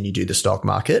game than you do the stock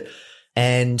market.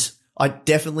 And I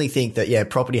definitely think that,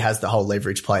 property has the whole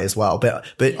leverage play as well. But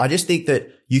I just think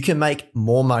that you can make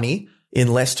more money in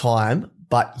less time,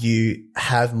 but you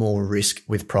have more risk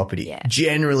with property. Yeah.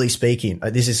 Generally speaking,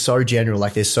 this is so general.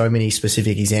 Like, there's so many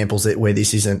specific examples where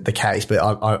this isn't the case, but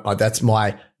I that's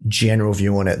my general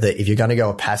view on it, that if you're going to go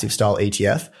a passive style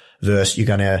ETF versus you're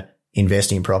going to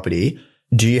invest in property,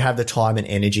 do you have the time and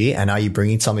energy, and are you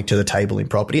bringing something to the table in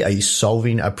property? Are you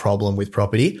solving a problem with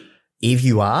property? If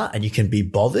you are, and you can be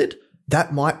bothered,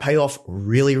 that might pay off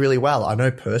really, really well. I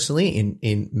know personally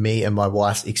in me and my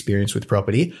wife's experience with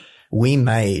property, we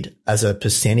made, as a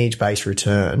percentage-based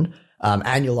return,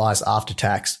 annualized after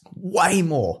tax, way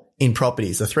more in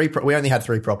properties. We only had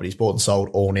 3 properties bought and sold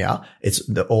all now.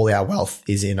 All our wealth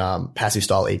is in passive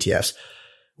style ETFs.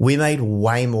 We made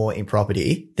way more in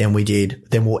property than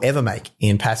we'll ever make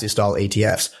in passive style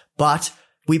ETFs. But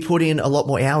we put in a lot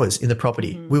more hours in the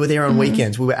property. We were there on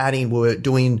weekends. We were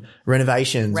doing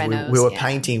renovations. We were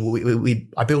painting.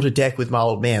 I built a deck with my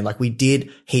old man. Like, we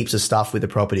did heaps of stuff with the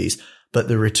properties, but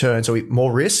the return,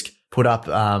 more risk, put up,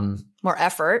 more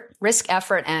effort,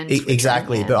 and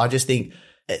exactly. Return, yeah. But I just think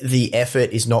the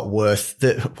effort is not worth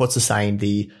what's the saying?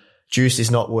 The juice is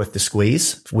not worth the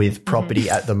squeeze with property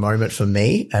at the moment for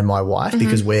me and my wife,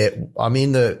 because we're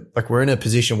in a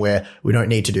position where we don't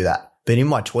need to do that. But in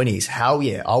my 20s,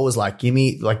 I was like,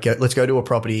 let's go to a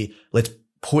property. Let's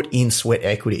put in sweat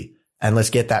equity and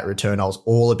let's get that return. I was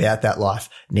all about that life.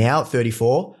 Now at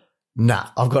 34,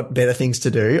 I've got better things to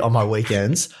do on my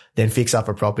weekends than fix up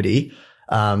a property.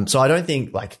 So I don't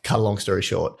think, cut a long story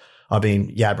short, I've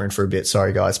been yabbering for a bit.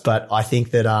 Sorry guys. But I think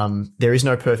that, there is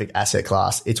no perfect asset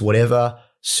class. It's whatever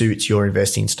suits your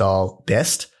investing style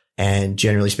best. And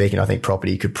generally speaking, I think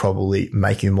property could probably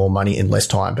make you more money in less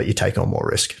time, but you take on more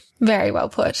risk. Very well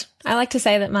put. I like to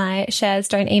say that my shares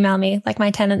don't email me like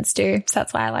my tenants do. So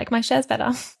that's why I like my shares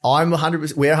better. We're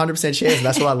 100% shares. And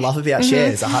that's what I love about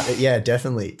shares. Yeah,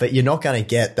 definitely. But you're not going to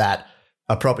get that.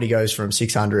 A property goes from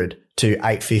 600 to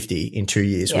 850 in 2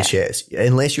 years with shares,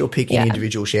 unless you're picking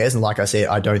individual shares. And like I said,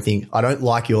 I don't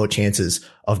like your chances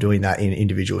of doing that in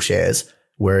individual shares.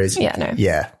 Whereas,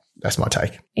 that's my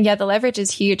take. Yeah, the leverage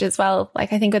is huge as well.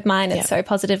 Like, I think with mine, it's so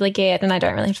positively geared and I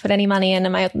don't really have to put any money in,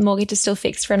 and my mortgage is still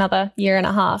fixed for another year and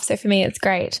a half. So for me, it's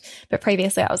great. But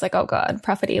previously I was like, oh God,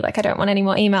 property. Like, I don't want any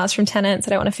more emails from tenants. I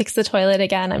don't want to fix the toilet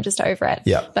again. I'm just over it.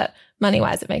 Yeah. But money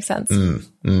wise, it makes sense.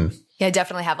 Yeah, I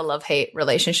definitely have a love-hate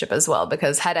relationship as well,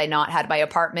 because had I not had my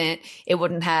apartment, it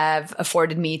wouldn't have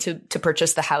afforded me to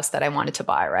purchase the house that I wanted to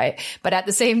buy, right? But at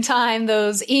the same time,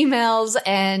 those emails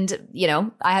and,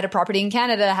 I had a property in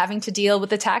Canada, having to deal with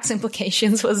the tax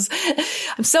implications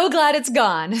I'm so glad it's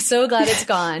gone. So glad it's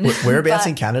gone. Whereabouts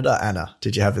in Canada, Anna,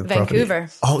 did you have the property?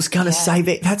 Vancouver. I was going to say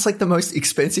that's like the most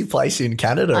expensive place in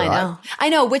Canada, right? I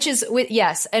know, which is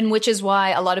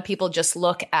why a lot of people just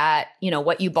look at,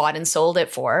 what you bought and sold it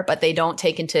for, but they don't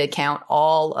take into account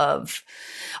all of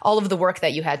the work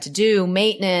that you had to do,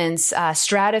 maintenance,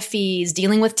 strata fees,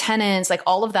 dealing with tenants, like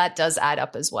all of that does add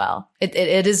up as well. It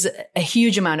is a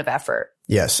huge amount of effort.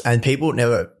 Yes. And people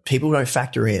don't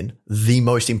factor in the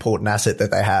most important asset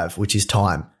that they have, which is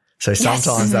time. So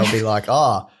sometimes they'll be like,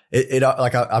 I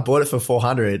bought it for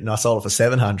 400 and I sold it for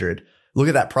 700. Look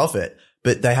at that profit.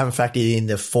 But they haven't factored in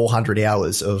the 400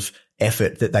 hours of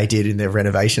effort that they did in their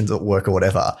renovations at work or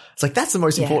whatever. It's like, that's the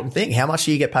most important thing. How much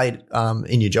do you get paid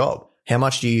in your job? How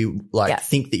much do you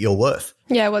think that you're worth?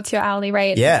 Yeah, what's your hourly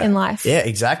rate in life? Yeah,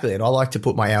 exactly. And I like to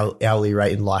put my hourly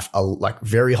rate in life like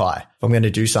very high. If I'm going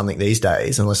to do something these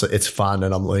days, unless it's fun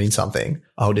and I'm learning something,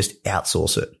 I'll just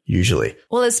outsource it usually.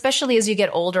 Well, especially as you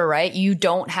get older, right? You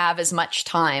don't have as much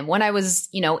time. When I was,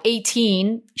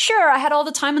 18, sure, I had all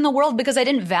the time in the world because I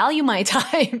didn't value my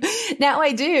time. Now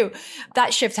I do.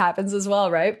 That shift happens as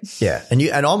well, right? Yeah. And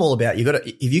I'm all about,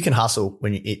 if you can hustle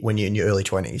when you're in your early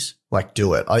 20s, like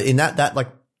do it. In that like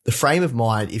the frame of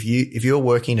mind, if you're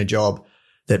working a job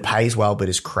that pays well but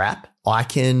is crap, I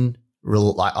can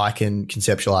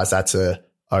conceptualize that's a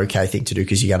okay thing to do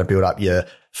because you got to build up your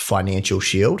financial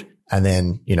shield and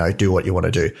then, do what you want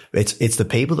to do. It's the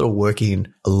people that are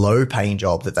working a low paying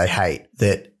job that they hate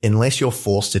that unless you're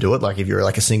forced to do it, like if you're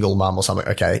like a single mum or something,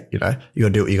 okay, you got to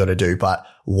do what you got to do. But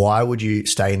why would you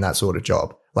stay in that sort of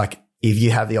job? Like if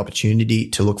you have the opportunity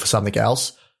to look for something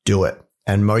else, do it.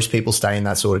 And most people stay in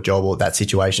that sort of job or that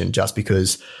situation just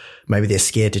because maybe they're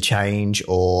scared to change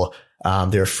or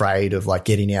they're afraid of like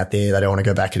getting out there. They don't want to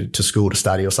go back to school to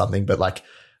study or something. But like,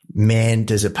 man,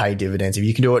 does it pay dividends? If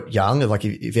you can do it young, like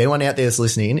if anyone out there that's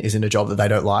listening is in a job that they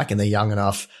don't like and they're young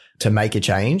enough to make a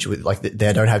change with like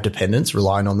they don't have dependents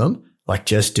relying on them, like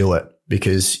just do it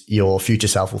because your future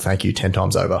self will thank you 10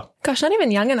 times over. Gosh, not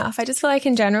even young enough. I just feel like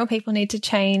in general, people need to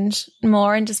change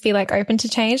more and just be like open to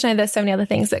change. I know there's so many other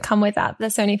things that come with that.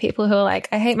 There's so many people who are like,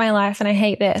 I hate my life and I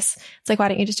hate this. It's like, why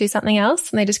don't you just do something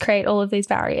else? And they just create all of these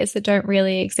barriers that don't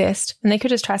really exist. And they could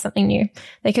just try something new.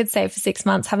 They could save for 6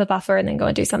 months, have a buffer and then go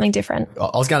and do something different.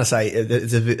 I was going to say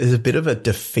there's a bit of a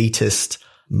defeatist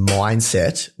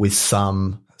mindset with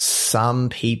some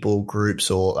people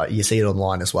groups or you see it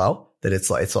online as well. That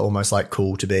it's almost like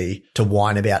cool to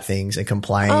whine about things and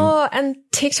complain. Oh, and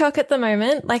TikTok at the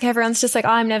moment, like everyone's just like, oh,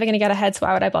 I'm never going to get ahead, so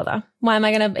why would I bother? Why am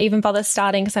I going to even bother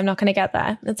starting because I'm not going to get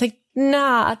there? It's like,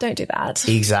 nah, don't do that.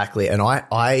 Exactly. And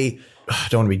I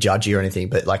don't want to be judgy or anything,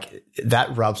 but like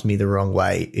that rubs me the wrong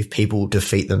way if people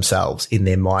defeat themselves in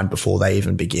their mind before they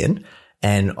even begin.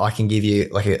 And I can give you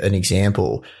like an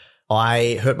example.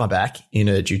 I hurt my back in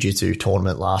a jiu-jitsu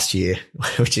tournament last year,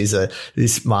 which is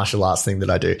this martial arts thing that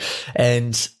I do.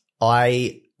 And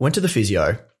I went to the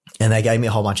physio and they gave me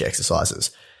a whole bunch of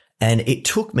exercises. And it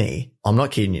took me, I'm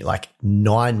not kidding you, like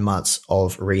 9 months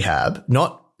of rehab,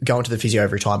 not going to the physio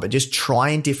every time, but just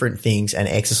trying different things and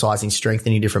exercising,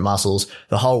 strengthening different muscles,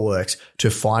 the whole works to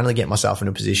finally get myself in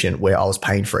a position where I was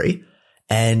pain-free.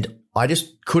 And I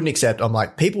just couldn't accept, I'm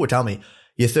like, people would tell me,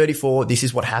 you're 34. This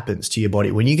is what happens to your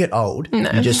body. When you get old,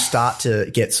 you just start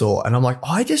to get sore. And I'm like,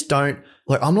 I just don't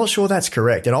like, I'm not sure that's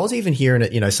correct. And I was even hearing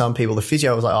it, some people, the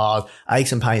physio was like, oh,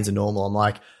 aches and pains are normal. I'm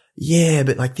like, yeah,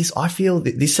 but like this, I feel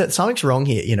this, something's wrong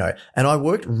here, and I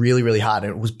worked really, really hard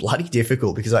and it was bloody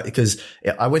difficult because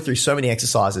I went through so many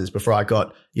exercises before I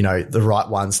got, the right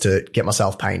ones to get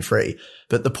myself pain free.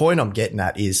 But the point I'm getting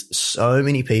at is so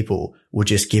many people will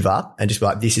just give up and just be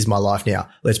like, this is my life now.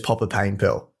 Let's pop a pain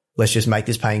pill. Let's just make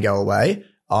this pain go away.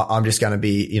 I'm just going to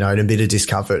be, in a bit of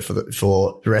discomfort for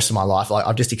the rest of my life. Like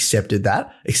I've just accepted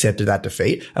that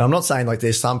defeat. And I'm not saying like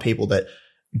there's some people that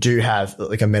do have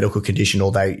like a medical condition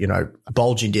or they,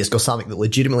 bulging disc or something that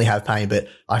legitimately have pain. But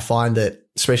I find that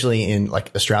especially in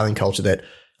like Australian culture that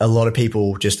a lot of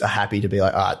people just are happy to be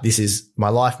like, all right, this is my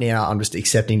life now. I'm just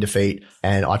accepting defeat.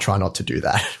 And I try not to do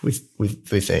that with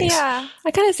things. Yeah. I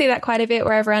kind of see that quite a bit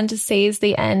where everyone just sees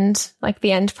the end, like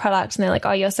the end product. And they're like,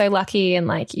 oh, you're so lucky. And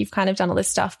like, you've kind of done all this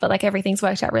stuff, but like everything's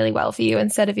worked out really well for you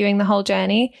instead of viewing the whole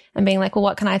journey and being like, well,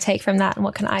 what can I take from that? And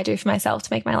what can I do for myself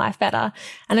to make my life better?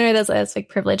 And I know there's like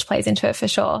privilege plays into it for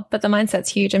sure, but the mindset's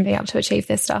huge and being able to achieve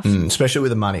this stuff. Especially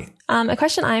with the money. A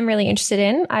question I'm really interested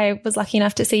in. I was lucky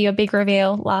enough to see your big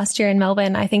reveal last year in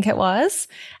Melbourne, I think it was.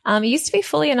 You used to be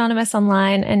fully anonymous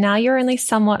online and now you're only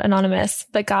somewhat anonymous,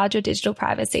 but guard your digital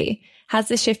privacy. Has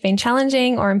this shift been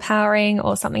challenging or empowering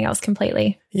or something else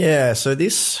completely? Yeah. So I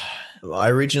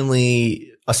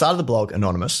started the blog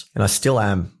anonymous and I still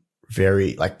am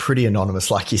very pretty anonymous.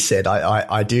 Like you said,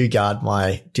 I do guard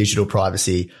my digital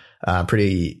privacy,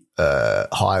 pretty,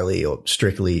 highly or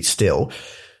strictly still.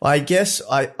 I guess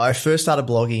I first started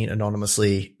blogging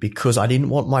anonymously because I didn't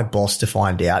want my boss to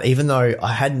find out, even though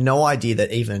I had no idea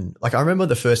that even I remember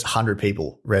the first 100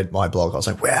 people read my blog. I was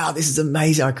like, wow, this is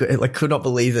amazing. I could not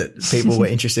believe that people were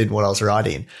interested in what I was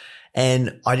writing.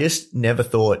 And I just never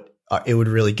thought it would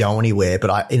really go anywhere.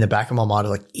 But in the back of my mind,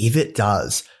 I was like, if it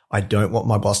does, I don't want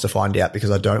my boss to find out because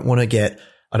I don't want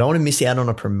to miss out on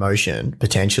a promotion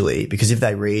potentially, because if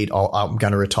they read, I'm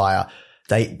going to retire.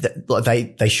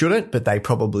 They shouldn't, but they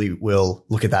probably will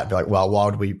look at that and be like, well, why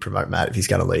would we promote Matt if he's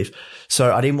going to leave?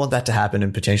 So I didn't want that to happen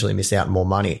and potentially miss out on more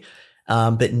money.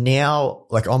 But now,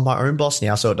 I'm my own boss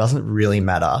now, so it doesn't really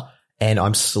matter. And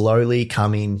I'm slowly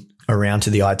coming around to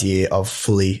the idea of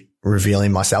fully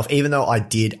revealing myself, even though I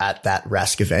did at that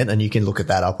Rask event, and you can look at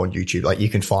that up on YouTube. Like, you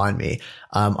can find me.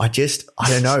 I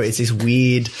don't know. It's this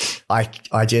weird,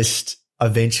 I just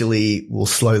eventually will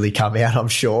slowly come out, I'm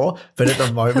sure. But at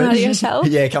the moment, come out of your shell?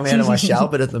 Yeah, coming out of my shell.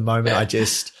 But at the moment, I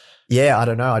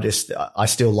don't know. I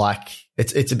still like,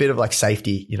 it's a bit of like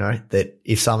safety, you know, that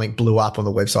if something blew up on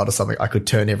the website or something, I could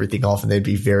turn everything off and there'd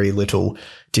be very little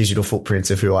digital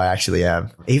footprints of who I actually am,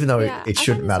 even though it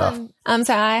shouldn't matter.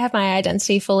 So I have my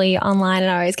identity fully online,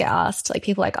 and I always get asked, like,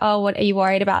 people like, oh, what are you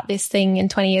worried about this thing in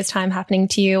 20 years time happening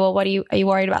to you? Or are you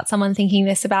worried about someone thinking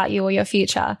this about you or your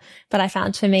future? But I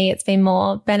found for me, it's been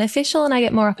more beneficial and I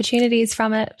get more opportunities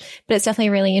from it. But it's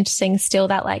definitely really interesting still,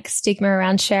 that like stigma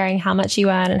around sharing how much you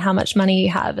earn and how much money you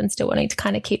have, and still wanting to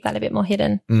kind of keep that a bit more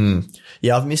hidden.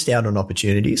 Yeah, I've missed out on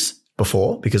opportunities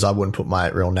before because I wouldn't put my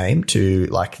real name to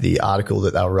like the article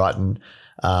that they were writing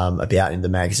about in the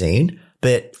magazine.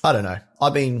 But I don't know.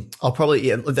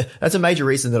 That's a major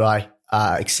reason that I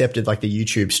accepted like the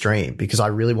YouTube stream, because I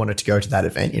really wanted to go to that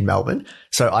event in Melbourne.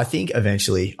 So I think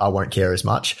eventually I won't care as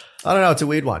much. I don't know. It's a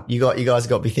weird one. You guys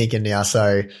got me thinking now.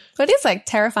 So but it is like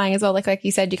terrifying as well. Like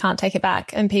you said, you can't take it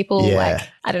back, and people like,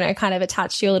 I don't know, kind of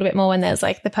attach to you a little bit more when there's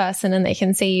like the person and they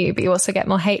can see you, but you also get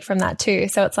more hate from that too.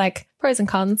 So it's like pros and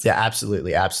cons. Yeah,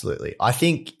 absolutely. Absolutely. I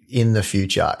think in the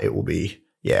future it will be,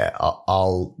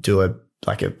 I'll do a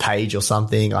page or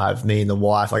something. I have me and the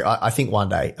wife. Like I think one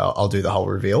day I'll do the whole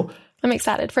reveal. I'm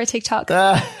excited for a TikTok.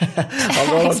 I'm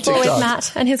not on TikTok. With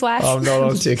Matt and his wife. I'm not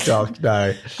on TikTok,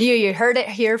 no. You heard it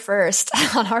here first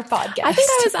on our podcast. I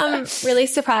think I was really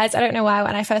surprised. I don't know why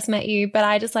when I first met you, but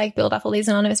I just like build up all these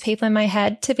anonymous people in my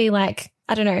head to be like,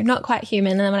 I don't know, not quite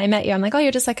human. And then when I met you, I'm like, oh,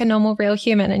 you're just like a normal, real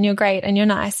human, and you're great and you're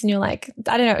nice. And you're like,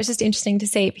 I don't know, it was just interesting to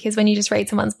see, because when you just read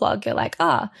someone's blog, you're like,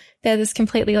 they're this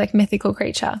completely like mythical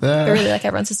creature. But really, like,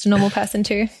 everyone's just a normal person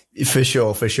too. For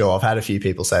sure. I've had a few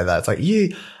people say that. It's like,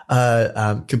 you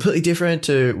completely different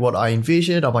to what I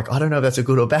envisioned. I'm like, I don't know if that's a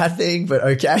good or bad thing, but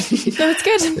okay. No, it's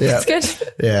good. Yeah. It's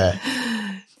good. Yeah.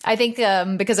 I think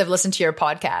because I've listened to your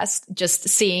podcast, just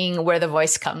seeing where the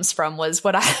voice comes from was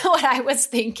what I was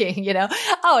thinking, you know.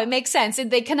 Oh, it makes sense.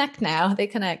 They connect now. They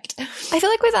connect. I feel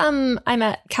like with I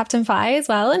met Captain Fi as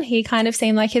well, and he kind of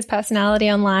seemed like his personality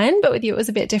online, but with you it was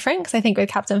a bit different, because I think with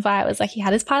Captain Fi it was like he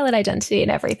had his pilot identity and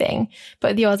everything,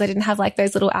 but with yours I didn't have like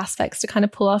those little aspects to kind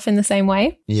of pull off in the same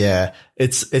way. Yeah,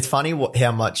 it's funny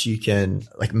how much you can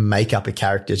like make up a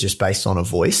character just based on a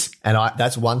voice, and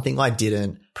that's one thing I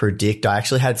didn't predict. I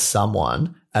actually had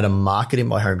someone at a market in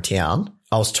my hometown.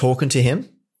 I was talking to him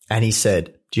and he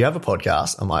said, do you have a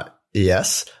podcast? I'm like,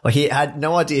 yes. Like, he had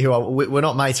no idea we're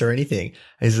not mates or anything.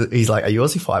 He's like, are you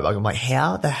Aussie Firebug? I'm like,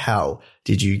 how the hell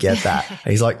did you get that?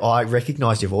 And he's like, oh, I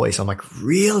recognized your voice. I'm like,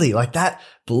 really? Like, that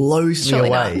blows me away.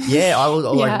 Not. Yeah. I was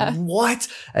like, what?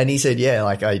 And he said, yeah,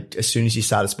 like as soon as you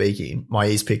started speaking, my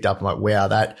ears picked up. I'm like, wow,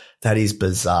 that is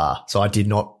bizarre. So I did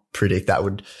not predict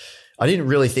I didn't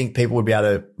really think people would be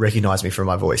able to recognize me from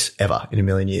my voice ever in a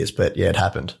million years, but yeah, it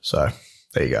happened. So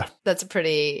there you go. That's a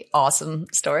pretty awesome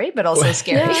story, but also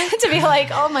scary to be like,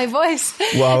 oh, my voice.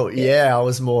 Well, yeah, I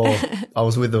was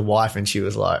with the wife and she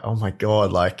was like, oh my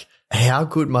God, like, how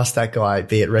good must that guy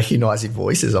be at recognizing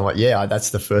voices? I'm like, yeah,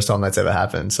 that's the first time that's ever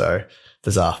happened. So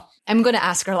bizarre. I'm going to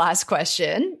ask our last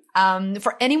question.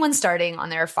 For anyone starting on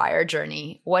their fire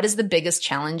journey, what is the biggest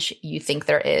challenge you think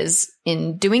there is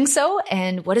in doing so?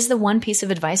 And what is the one piece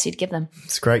of advice you'd give them?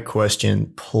 It's a great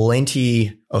question.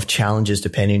 Plenty of challenges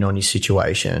depending on your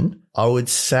situation. I would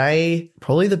say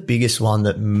probably the biggest one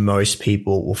that most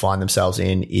people will find themselves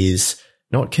in is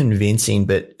not convincing,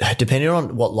 but depending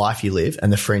on what life you live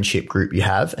and the friendship group you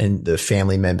have and the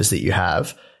family members that you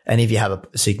have, and if you have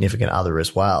a significant other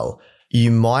as well, you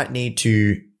might need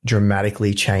to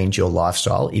dramatically change your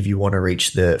lifestyle if you want to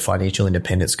reach the financial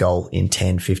independence goal in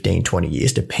 10, 15, 20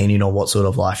 years, depending on what sort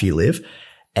of life you live.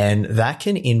 And that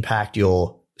can impact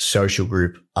your social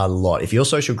group a lot. If your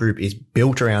social group is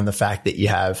built around the fact that you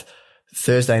have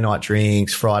Thursday night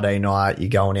drinks, Friday night you're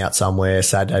going out somewhere,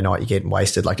 Saturday night you're getting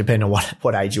wasted, like depending on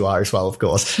what age you are as well, of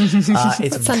course.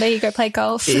 It's Sunday you go play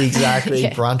golf. Exactly.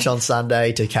 Brunch on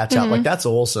Sunday to catch up. Like, that's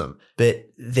awesome. But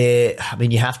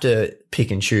you have to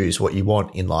pick and choose what you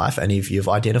want in life. And if you've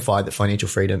identified that financial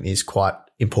freedom is quite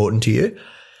important to you,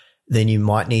 then you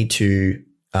might need to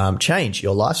change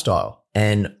your lifestyle.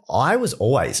 And I was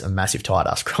always a massive tight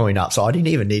ass growing up, so I didn't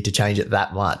even need to change it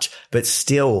that much. But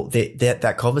still,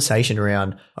 that conversation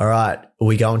around, all right,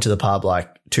 we going to the pub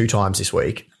like 2 times this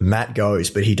week. Matt goes,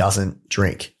 but he doesn't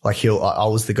drink. Like I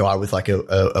was the guy with like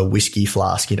a whiskey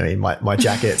flask, you know, in my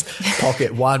jacket's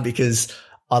pocket. One, because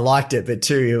I liked it, but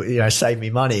two, saved me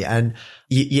money. And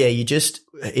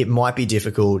it might be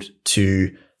difficult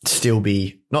to still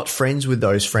be not friends with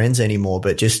those friends anymore,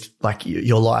 but just like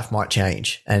your life might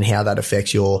change and how that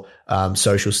affects your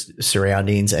social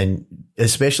surroundings, and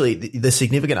especially the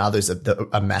significant others are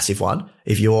a massive one.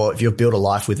 If you've built a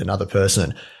life with another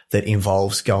person that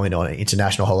involves going on an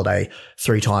international holiday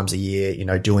 3 times a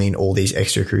year, doing all these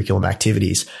extracurricular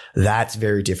activities, that's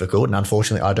very difficult. And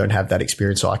unfortunately, I don't have that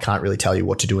experience, so I can't really tell you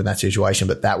what to do in that situation,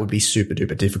 but that would be super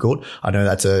duper difficult. I know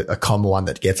that's a common one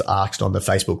that gets asked on the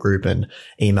Facebook group and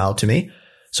emailed to me.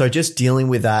 So just dealing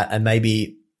with that and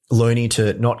maybe learning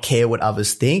to not care what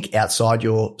others think outside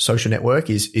your social network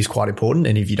is quite important.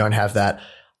 And if you don't have that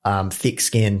thick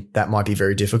skin, that might be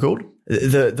very difficult.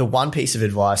 The one piece of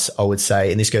advice I would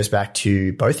say, and this goes back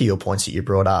to both of your points that you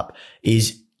brought up,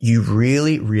 is you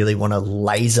really, really want to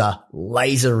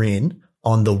laser in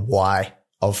on the why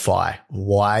of FI.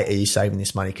 Why are you saving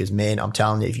this money? Because man, I'm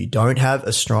telling you, if you don't have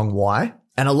a strong why,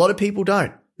 and a lot of people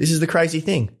don't, this is the crazy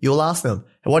thing. You'll ask them,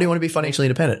 why do you want to be financially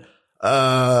independent?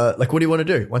 What do you want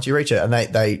to do once you reach it? And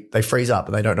they freeze up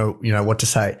and they don't know, what to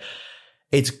say.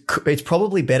 It's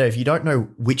probably better if you don't know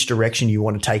which direction you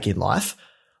want to take in life.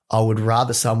 I would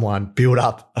rather someone build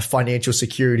up a financial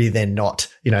security than not.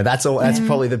 That's all. That's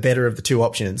probably the better of the two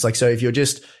options. So if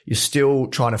you're still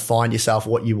trying to find yourself,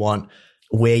 what you want,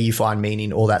 where you find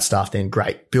meaning, all that stuff, then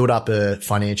great. Build up a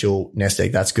financial nest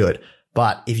egg. That's good.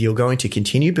 But if you're going to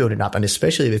continue building up, and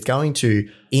especially if it's going to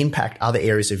impact other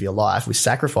areas of your life with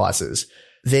sacrifices,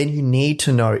 then you need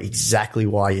to know exactly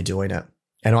why you're doing it.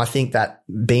 And I think that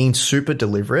being super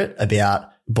deliberate about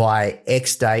by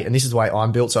X date, and this is the way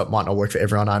I'm built, so it might not work for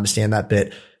everyone, I understand that,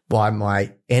 but by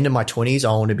my end of my 20s,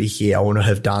 I want to be here. I want to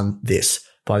have done this.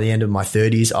 By the end of my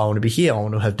 30s, I want to be here. I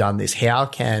want to have done this. How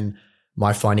can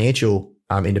my financial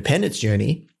independence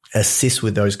journey assist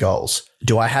with those goals?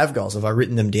 Do I have goals? Have I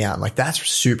written them down? That's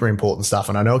super important stuff.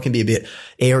 And I know it can be a bit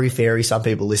airy-fairy, some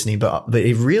people listening, but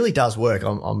it really does work.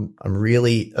 I'm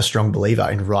really a strong believer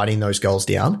in writing those goals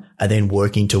down and then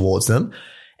working towards them.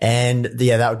 And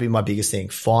that would be my biggest thing.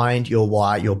 Find your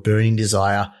why, your burning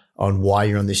desire on why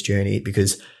you're on this journey,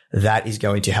 because that is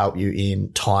going to help you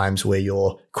in times where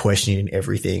you're questioning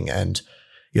everything and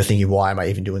you're thinking, why am I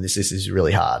even doing this? This is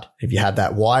really hard. If you have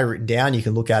that why written down, you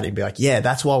can look at it and be like, yeah,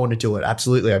 that's why I want to do it.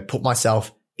 Absolutely. I put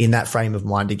myself in that frame of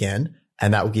mind again,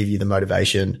 and that will give you the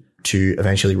motivation to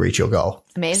eventually reach your goal.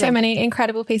 Amazing. So many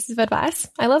incredible pieces of advice.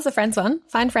 I love the friends one.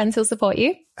 Find friends who'll support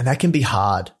you. And that can be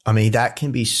hard. I mean, that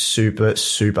can be super,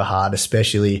 super hard,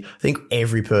 especially I think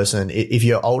every person, if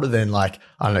you're older than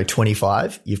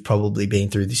 25, you've probably been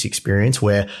through this experience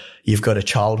where you've got a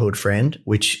childhood friend,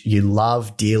 which you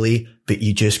love dearly, but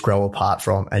you just grow apart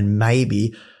from. And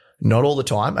maybe not all the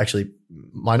time, actually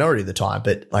minority of the time,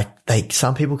 but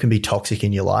some people can be toxic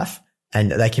in your life and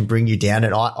they can bring you down.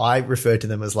 And I refer to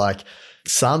them as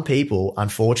some people,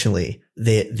 unfortunately,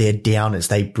 they're downers.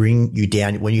 They bring you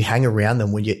down. When you hang around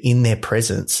them, when you're in their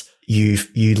presence, you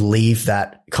leave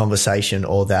that conversation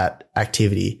or that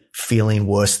activity feeling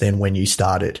worse than when you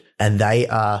started. And they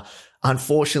are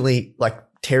unfortunately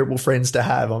terrible friends to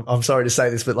have. I'm sorry to say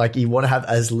this, but you want to have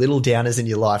as little downers in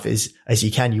your life as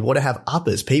you can. You want to have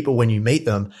uppers. People, when you meet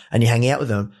them and you hang out with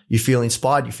them, you feel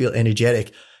inspired, you feel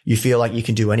energetic. You feel like you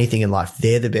can do anything in life.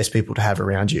 They're the best people to have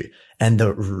around you. And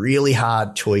the really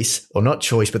hard choice, or not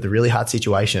choice, but the really hard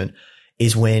situation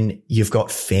is when you've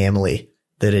got family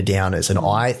that are downers. And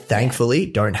I thankfully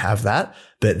don't have that,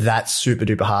 but that's super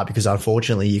duper hard because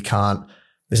unfortunately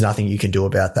there's nothing you can do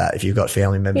about that if you've got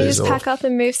family members. You just pack up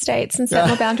and move states and set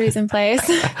more boundaries in place.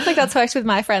 That's worked with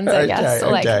my friends, I guess.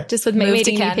 Or just with me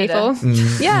meeting new people.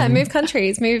 Yeah, move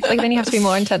countries. Then you have to be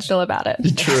more intentional about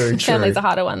it. True. Family's a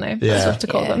harder one though. That's what to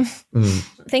call them.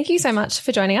 Thank you so much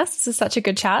for joining us. This is such a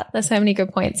good chat. There's so many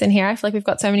good points in here. I feel like we've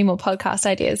got so many more podcast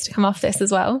ideas to come off this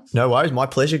as well. No worries. My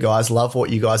pleasure, guys. Love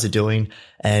what you guys are doing.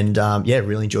 And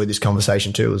really enjoyed this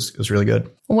conversation too. It was really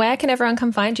good. Where can everyone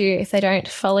come find you if they don't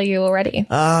follow you already?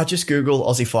 Just Google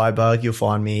Aussie Firebug. You'll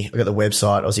find me. I've got the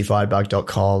website,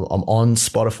 aussiefirebug.com. I'm on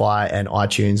Spotify and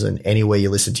iTunes and anywhere you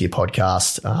listen to your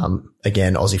podcast.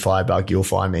 Again, Aussie Firebug, you'll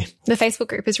find me. The Facebook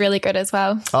group is really good as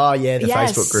well. Oh, yeah, the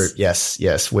Facebook group. Yes.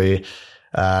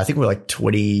 I think we're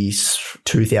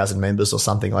 22,000 members or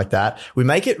something like that. We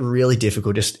make it really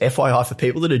difficult, just FYI for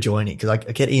people that are joining, because I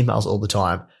get emails all the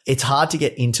time. It's hard to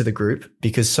get into the group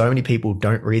because so many people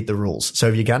don't read the rules. So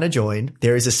if you're going to join,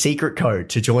 there is a secret code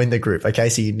to join the group. Okay.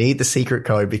 So you need the secret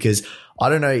code because I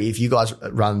don't know if you guys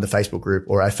run the Facebook group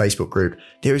or a Facebook group.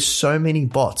 There is so many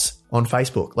bots on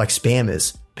Facebook, like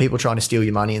spammers, people trying to steal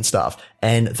your money and stuff.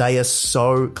 And they are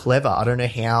so clever. I don't know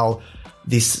how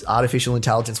this artificial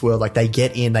intelligence world, like they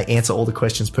get in, they answer all the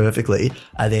questions perfectly,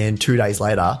 and then 2 days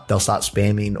later they'll start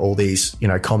spamming all these,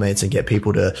 comments and get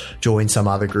people to join some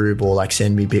other group or like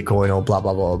send me Bitcoin or blah,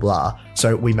 blah, blah, blah.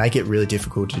 So we make it really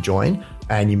difficult to join,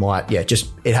 and you might,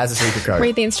 it has a secret code.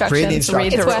 Read the instructions.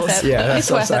 Read the rules. It's worth it. Yeah,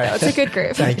 it's worth it. It's a good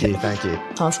group. Thank you.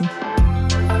 Awesome.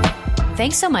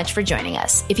 Thanks so much for joining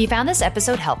us. If you found this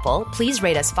episode helpful, please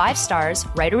rate us 5 stars,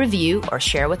 write a review, or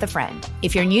share with a friend.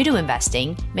 If you're new to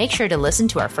investing, make sure to listen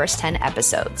to our first 10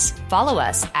 episodes. Follow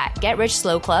us at Get Rich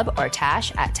Slow Club or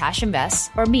Tash at Tash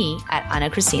Invests or me at Ana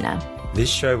Cristina. This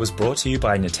show was brought to you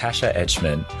by Natasha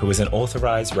Etchman, who is an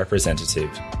authorized representative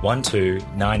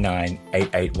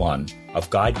 1299881 of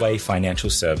Guideway Financial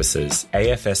Services,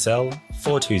 AFSL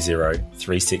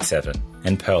 420367,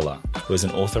 and Perla, who is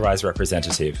an authorized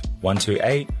representative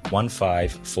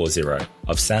 1281540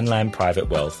 of Sanlam Private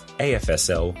Wealth,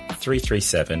 AFSL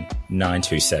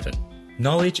 337927.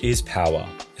 Knowledge is power,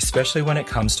 especially when it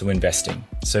comes to investing.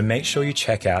 So make sure you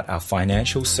check out our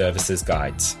financial services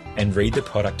guides and read the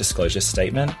product disclosure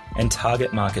statement and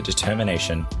target market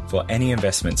determination for any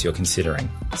investments you're considering.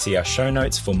 See our show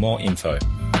notes for more info.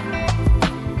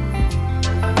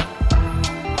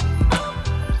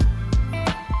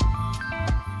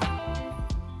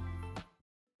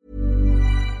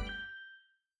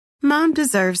 Mom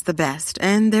deserves the best,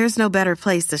 and there's no better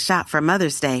place to shop for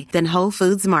Mother's Day than Whole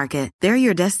Foods Market. They're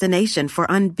your destination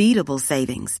for unbeatable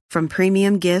savings, from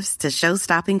premium gifts to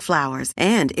show-stopping flowers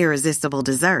and irresistible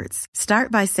desserts.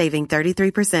 Start by saving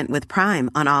 33% with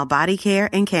Prime on all body care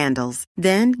and candles.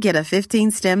 Then get a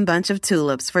 15-stem bunch of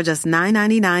tulips for just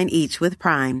 $9.99 each with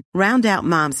Prime. Round out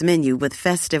Mom's menu with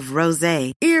festive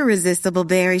rosé, irresistible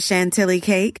berry chantilly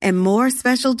cake, and more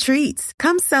special treats.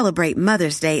 Come celebrate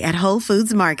Mother's Day at Whole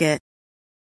Foods Market.